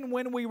 even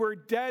when we were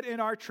dead in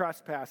our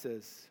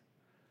trespasses,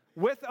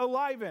 with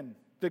enliven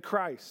the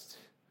Christ.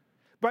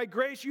 By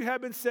grace you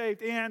have been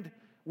saved, and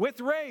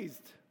with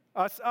raised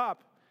us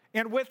up,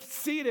 and with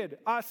seated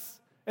us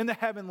in the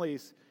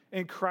heavenlies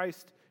in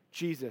Christ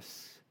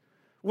Jesus.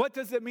 What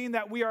does it mean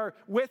that we are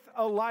with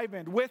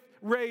enlivened, with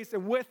raised,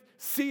 and with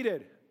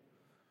seated?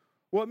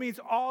 Well, it means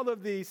all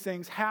of these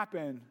things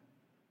happen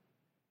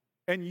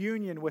in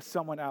union with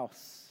someone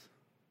else.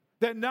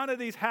 That none of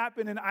these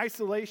happen in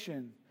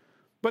isolation,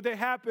 but they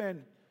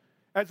happen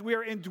as we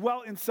are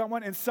indwelt in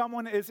someone, and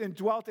someone is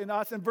indwelt in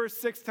us. And verse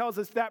 6 tells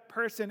us that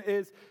person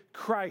is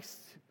Christ.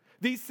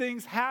 These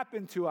things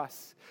happen to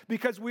us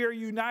because we are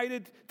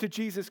united to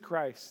Jesus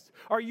Christ.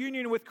 Our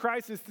union with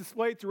Christ is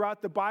displayed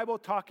throughout the Bible,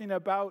 talking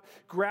about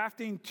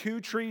grafting two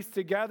trees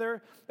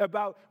together,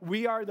 about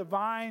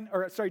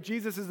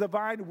Jesus is the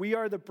vine, we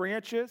are the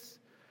branches,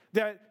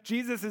 that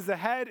Jesus is the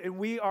head and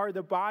we are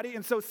the body.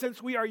 And so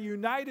since we are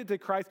united to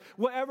Christ,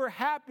 whatever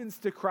happens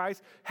to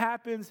Christ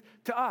happens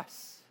to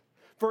us.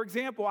 For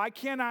example, I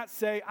cannot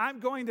say, I'm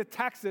going to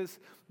Texas,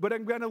 but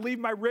I'm going to leave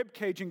my rib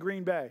cage in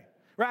Green Bay.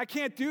 Right? I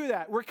can't do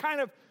that. We're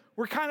kind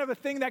of a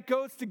thing that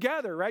goes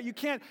together, right? You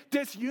can't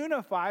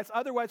disunify us,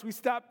 otherwise we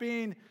stop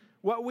being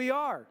what we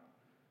are.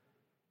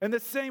 In the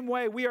same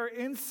way, we are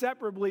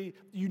inseparably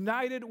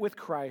united with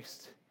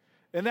Christ.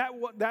 And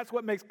that's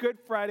what makes Good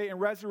Friday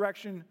and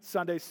Resurrection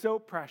Sunday so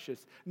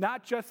precious,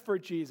 not just for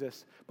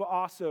Jesus, but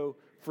also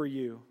for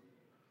you.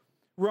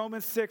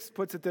 Romans 6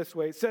 puts it this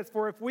way. It says,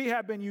 for if we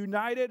have been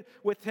united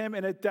with him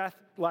in a death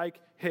like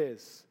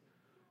his,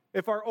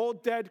 if our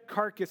old dead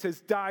carcass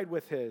has died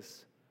with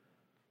his,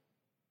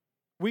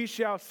 we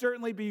shall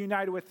certainly be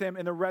united with him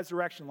in a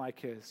resurrection like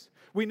his.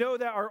 We know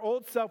that our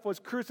old self was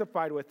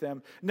crucified with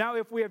him. Now,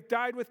 if we have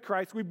died with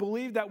Christ, we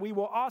believe that we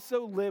will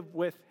also live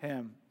with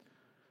him.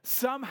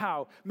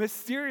 Somehow,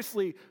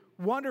 mysteriously,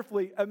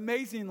 wonderfully,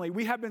 amazingly,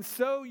 we have been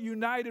so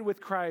united with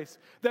Christ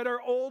that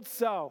our old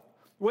self,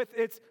 with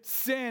its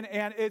sin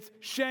and its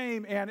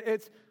shame and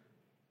its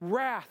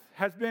wrath,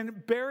 has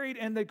been buried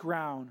in the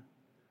ground.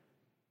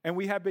 And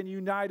we have been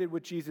united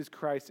with Jesus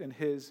Christ in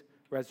his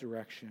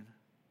resurrection.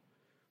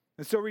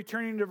 And so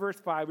returning to verse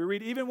 5, we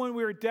read, even when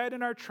we were dead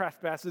in our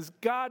trespasses,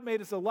 God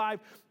made us alive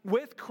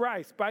with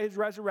Christ by his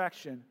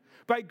resurrection.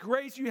 By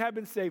grace you have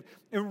been saved,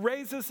 and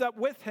raised us up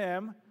with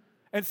him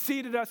and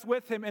seated us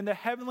with him in the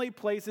heavenly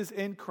places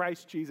in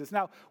Christ Jesus.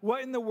 Now,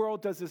 what in the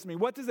world does this mean?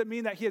 What does it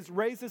mean that he has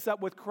raised us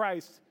up with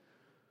Christ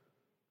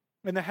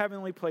in the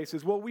heavenly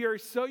places? Well, we are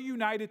so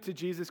united to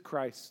Jesus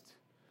Christ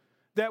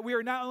that we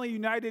are not only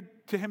united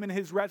to him in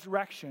his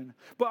resurrection,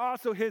 but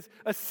also his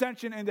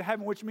ascension into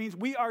heaven, which means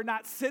we are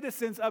not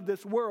citizens of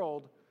this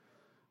world,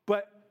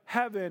 but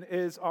heaven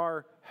is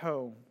our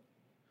home.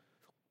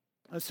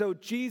 And so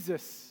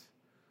Jesus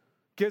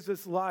gives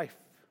us life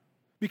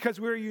because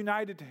we are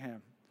united to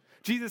him.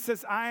 Jesus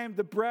says, I am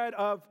the bread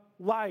of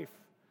life.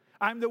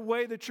 I'm the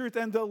way, the truth,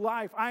 and the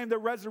life. I am the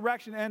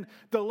resurrection and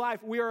the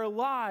life. We are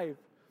alive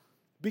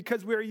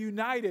because we are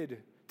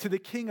united to the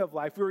King of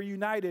life. We are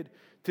united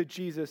to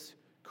Jesus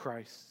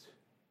Christ.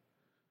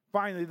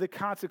 Finally, the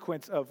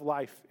consequence of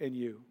life in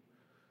you.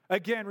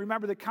 Again,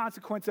 remember the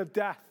consequence of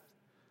death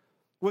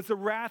was the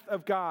wrath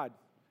of God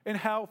in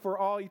hell for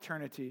all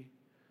eternity.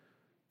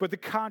 But the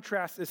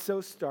contrast is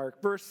so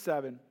stark. Verse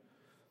 7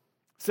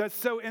 says,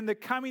 so in the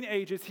coming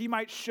ages he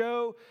might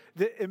show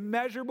the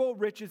immeasurable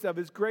riches of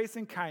his grace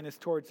and kindness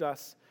towards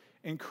us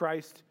in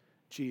Christ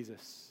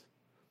Jesus.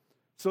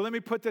 So let me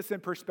put this in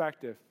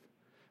perspective.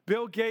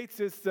 Bill Gates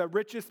is the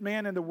richest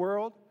man in the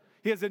world.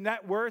 He has a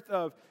net worth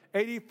of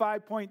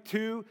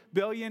 $85.2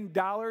 billion.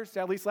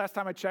 At least last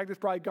time I checked, it's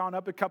probably gone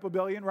up a couple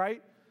billion,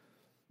 right?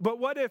 But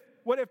what if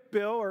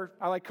Bill, or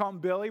I like to call him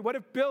Billy, what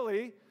if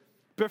Billy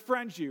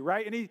befriends you,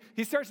 right? And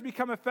he starts to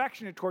become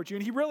affectionate towards you,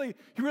 and he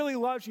really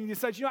loves you, and he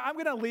says, I'm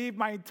going to leave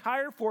my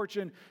entire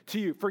fortune to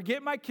you.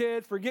 Forget my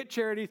kids, forget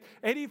charities,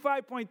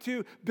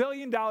 $85.2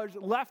 billion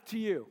left to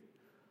you.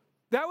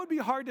 That would be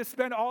hard to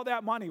spend all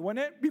that money,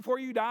 wouldn't it, before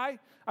you die?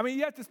 I mean,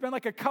 you have to spend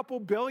like a couple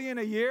billion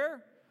a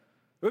year.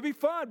 It would be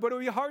fun, but it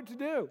would be hard to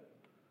do.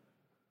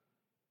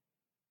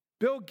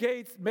 Bill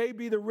Gates may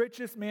be the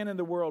richest man in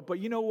the world, but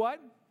you know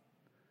what?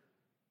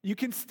 You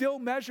can still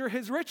measure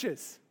his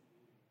riches.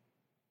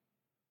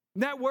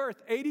 Net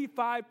worth,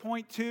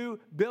 $85.2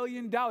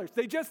 billion.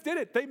 They just did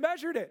it. They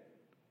measured it.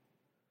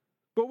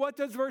 But what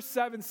does verse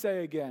 7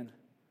 say again?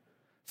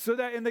 So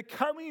that in the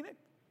coming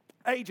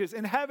ages,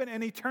 in heaven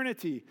and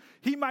eternity,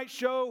 he might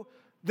show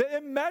the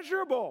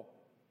immeasurable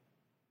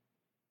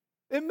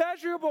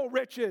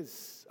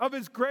riches of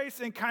his grace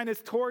and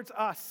kindness towards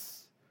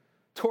us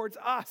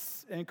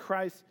in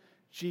Christ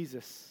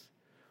Jesus.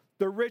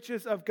 The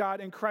riches of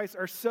God in Christ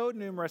are so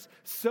numerous,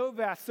 so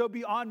vast, so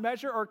beyond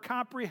measure or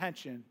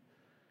comprehension,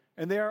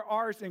 and they are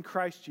ours in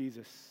Christ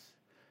Jesus.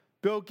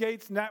 Bill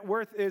Gates' net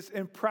worth is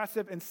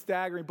impressive and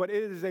staggering, but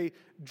it is a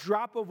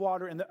drop of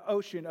water in the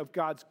ocean of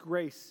God's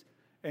grace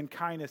and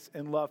kindness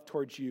and love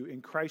towards you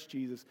in Christ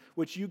Jesus,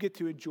 which you get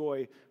to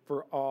enjoy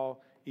for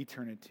all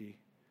eternity.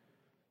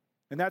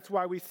 And that's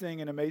why we sing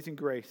in Amazing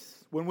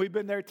Grace. When we've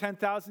been there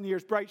 10,000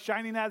 years, bright,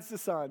 shining as the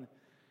sun,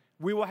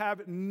 we will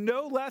have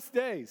no less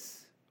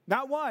days,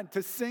 not one,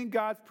 to sing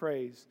God's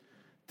praise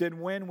than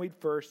when we'd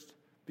first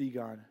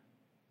begun.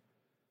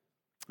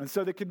 And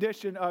so the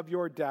condition of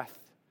your death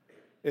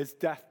is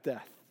death,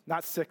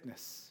 not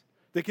sickness.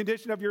 The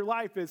condition of your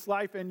life is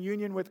life in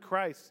union with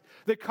Christ.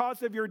 The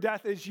cause of your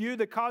death is you.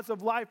 The cause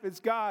of life is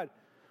God.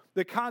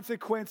 The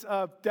consequence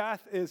of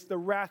death is the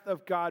wrath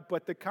of God,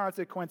 but the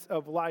consequence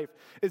of life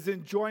is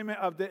enjoyment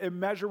of the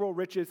immeasurable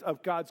riches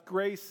of God's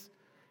grace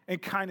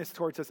and kindness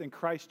towards us in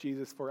Christ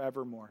Jesus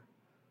forevermore.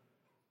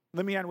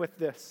 Let me end with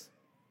this.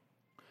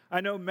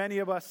 I know many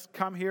of us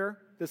come here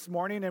this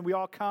morning, and we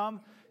all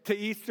come to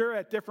Easter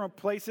at different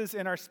places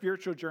in our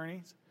spiritual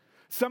journeys.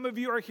 Some of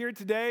you are here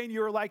today and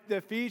you're like the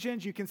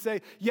Ephesians. You can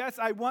say, yes,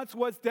 I once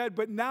was dead,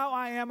 but now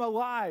I am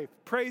alive.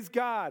 Praise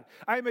God.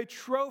 I am a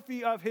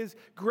trophy of his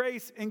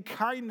grace and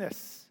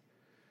kindness.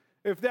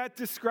 If that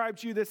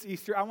describes you this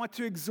Easter, I want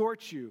to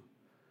exhort you.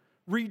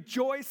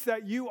 Rejoice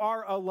that you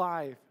are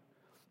alive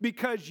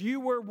because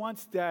you were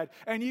once dead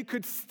and you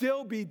could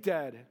still be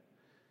dead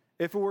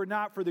if it were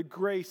not for the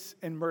grace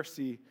and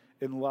mercy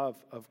and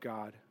love of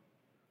God.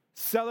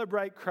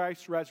 Celebrate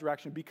Christ's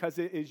resurrection because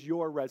it is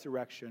your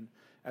resurrection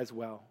as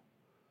well.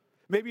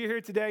 Maybe you're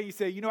here today, you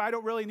say, I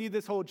don't really need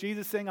this whole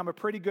Jesus thing. I'm a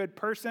pretty good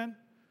person.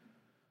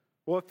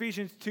 Well,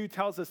 Ephesians 2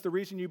 tells us the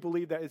reason you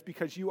believe that is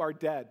because you are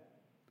dead.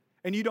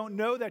 And you don't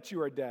know that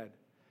you are dead.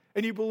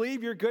 And you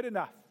believe you're good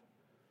enough.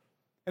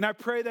 And I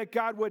pray that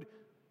God would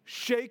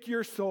shake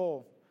your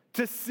soul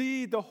to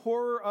see the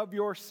horror of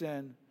your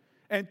sin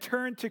and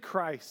turn to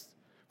Christ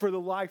for the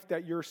life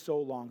that your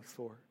soul longs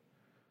for.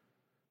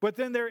 But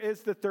then there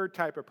is the third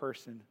type of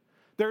person.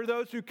 There are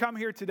those who come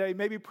here today,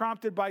 maybe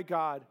prompted by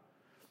God,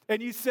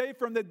 And you say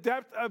from the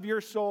depth of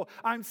your soul,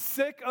 I'm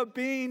sick of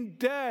being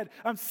dead.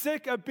 I'm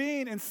sick of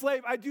being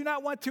enslaved. I do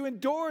not want to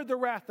endure the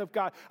wrath of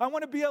God. I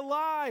want to be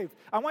alive.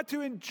 I want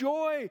to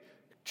enjoy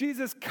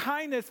Jesus'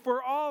 kindness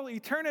for all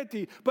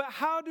eternity. But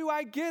how do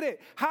I get it?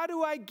 How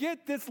do I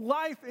get this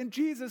life in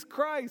Jesus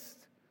Christ?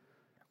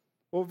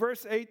 Well,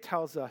 verse 8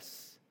 tells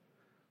us,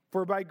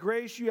 for by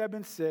grace you have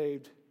been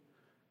saved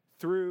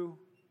through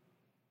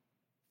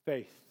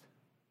faith.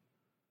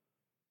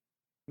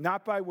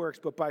 Not by works,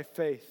 but by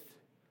faith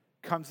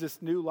comes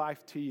this new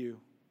life to you.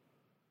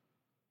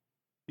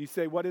 You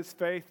say, what is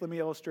faith? Let me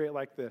illustrate it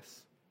like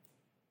this.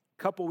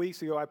 A couple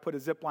weeks ago, I put a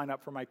zip line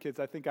up for my kids.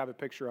 I think I have a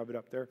picture of it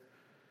up there.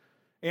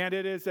 And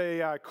it is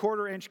a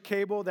quarter-inch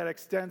cable that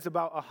extends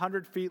about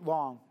 100 feet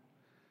long.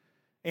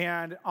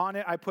 And on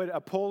it, I put a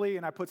pulley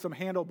and I put some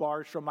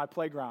handlebars from my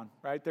playground.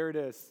 Right there it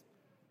is.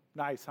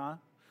 Nice, huh?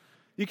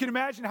 You can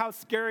imagine how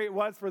scary it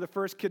was for the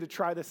first kid to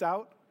try this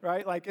out,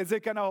 right? Like, is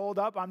it going to hold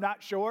up? I'm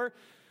not sure.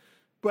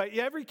 But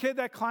every kid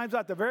that climbs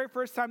out, the very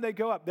first time they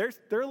go up,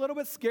 they're a little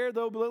bit scared,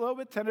 a little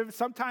bit tentative.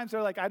 Sometimes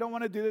they're like, I don't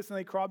want to do this, and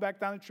they crawl back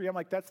down the tree. I'm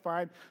like, that's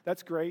fine.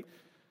 That's great.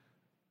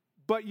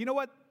 But you know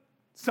what?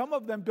 Some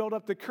of them build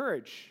up the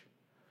courage.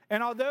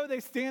 And although they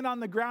stand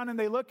on the ground and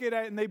they look at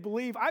it and they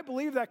believe, I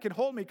believe that can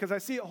hold me because I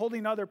see it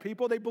holding other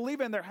people. They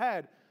believe in their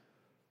head.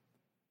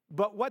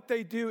 But what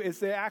they do is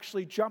they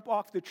actually jump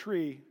off the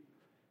tree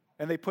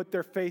and they put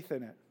their faith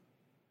in it.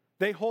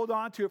 They hold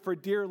on to it for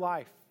dear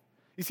life.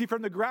 You see,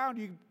 from the ground,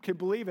 you can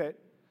believe it,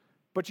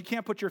 but you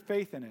can't put your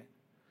faith in it.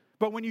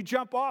 But when you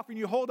jump off and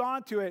you hold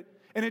on to it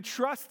and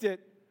entrust it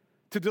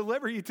to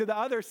deliver you to the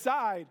other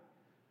side,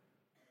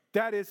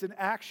 that is an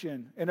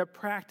action and a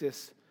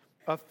practice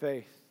of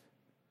faith.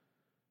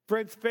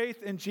 Friends,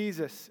 faith in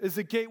Jesus is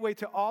the gateway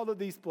to all of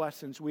these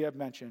blessings we have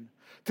mentioned.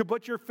 To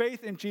put your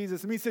faith in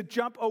Jesus means to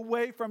jump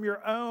away from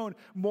your own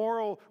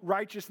moral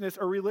righteousness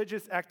or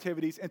religious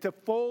activities and to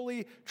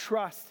fully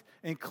trust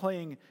and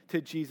cling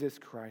to Jesus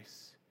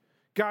Christ.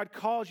 God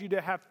calls you to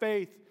have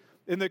faith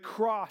in the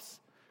cross.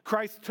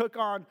 Christ took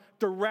on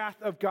the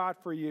wrath of God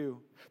for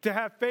you. To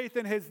have faith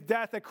in his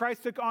death, that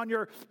Christ took on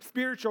your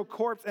spiritual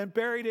corpse and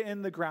buried it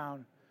in the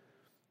ground.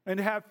 And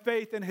to have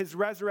faith in his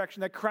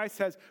resurrection, that Christ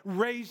has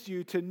raised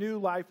you to new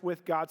life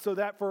with God, so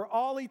that for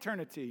all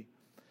eternity,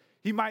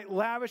 he might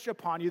lavish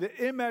upon you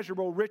the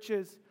immeasurable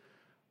riches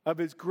of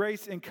his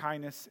grace and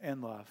kindness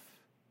and love.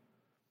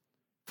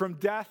 From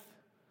death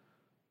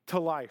to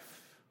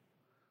life.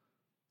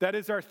 That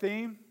is our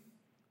theme.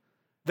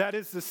 That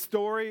is the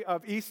story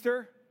of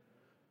Easter.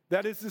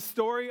 That is the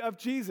story of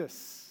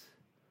Jesus.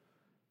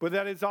 But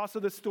that is also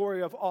the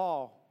story of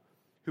all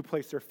who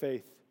place their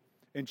faith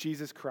in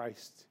Jesus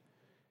Christ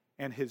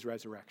and his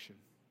resurrection.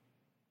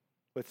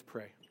 Let's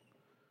pray.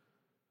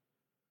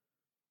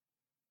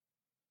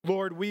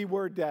 Lord, we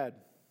were dead.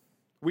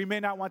 We may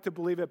not want to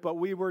believe it, but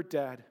we were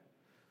dead,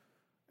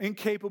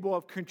 incapable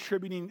of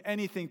contributing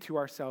anything to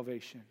our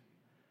salvation.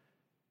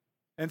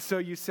 And so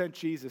you sent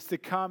Jesus to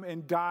come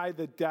and die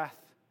the death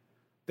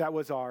that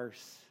was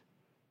ours,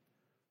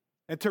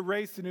 and to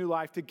raise to new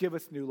life, to give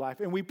us new life.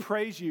 And we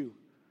praise you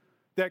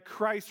that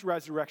Christ's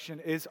resurrection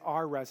is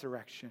our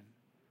resurrection.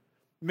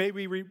 May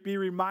we be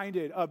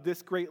reminded of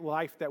this great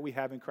life that we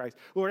have in Christ.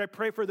 Lord, I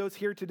pray for those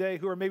here today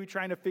who are maybe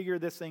trying to figure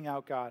this thing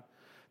out, God,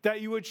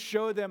 that you would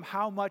show them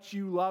how much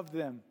you love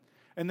them,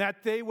 and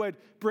that they would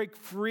break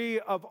free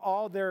of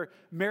all their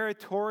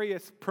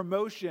meritorious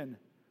promotion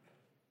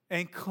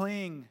and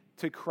cling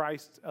to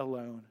Christ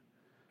alone.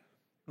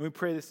 And we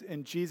pray this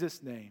in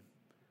Jesus' name.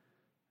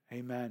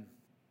 Amen.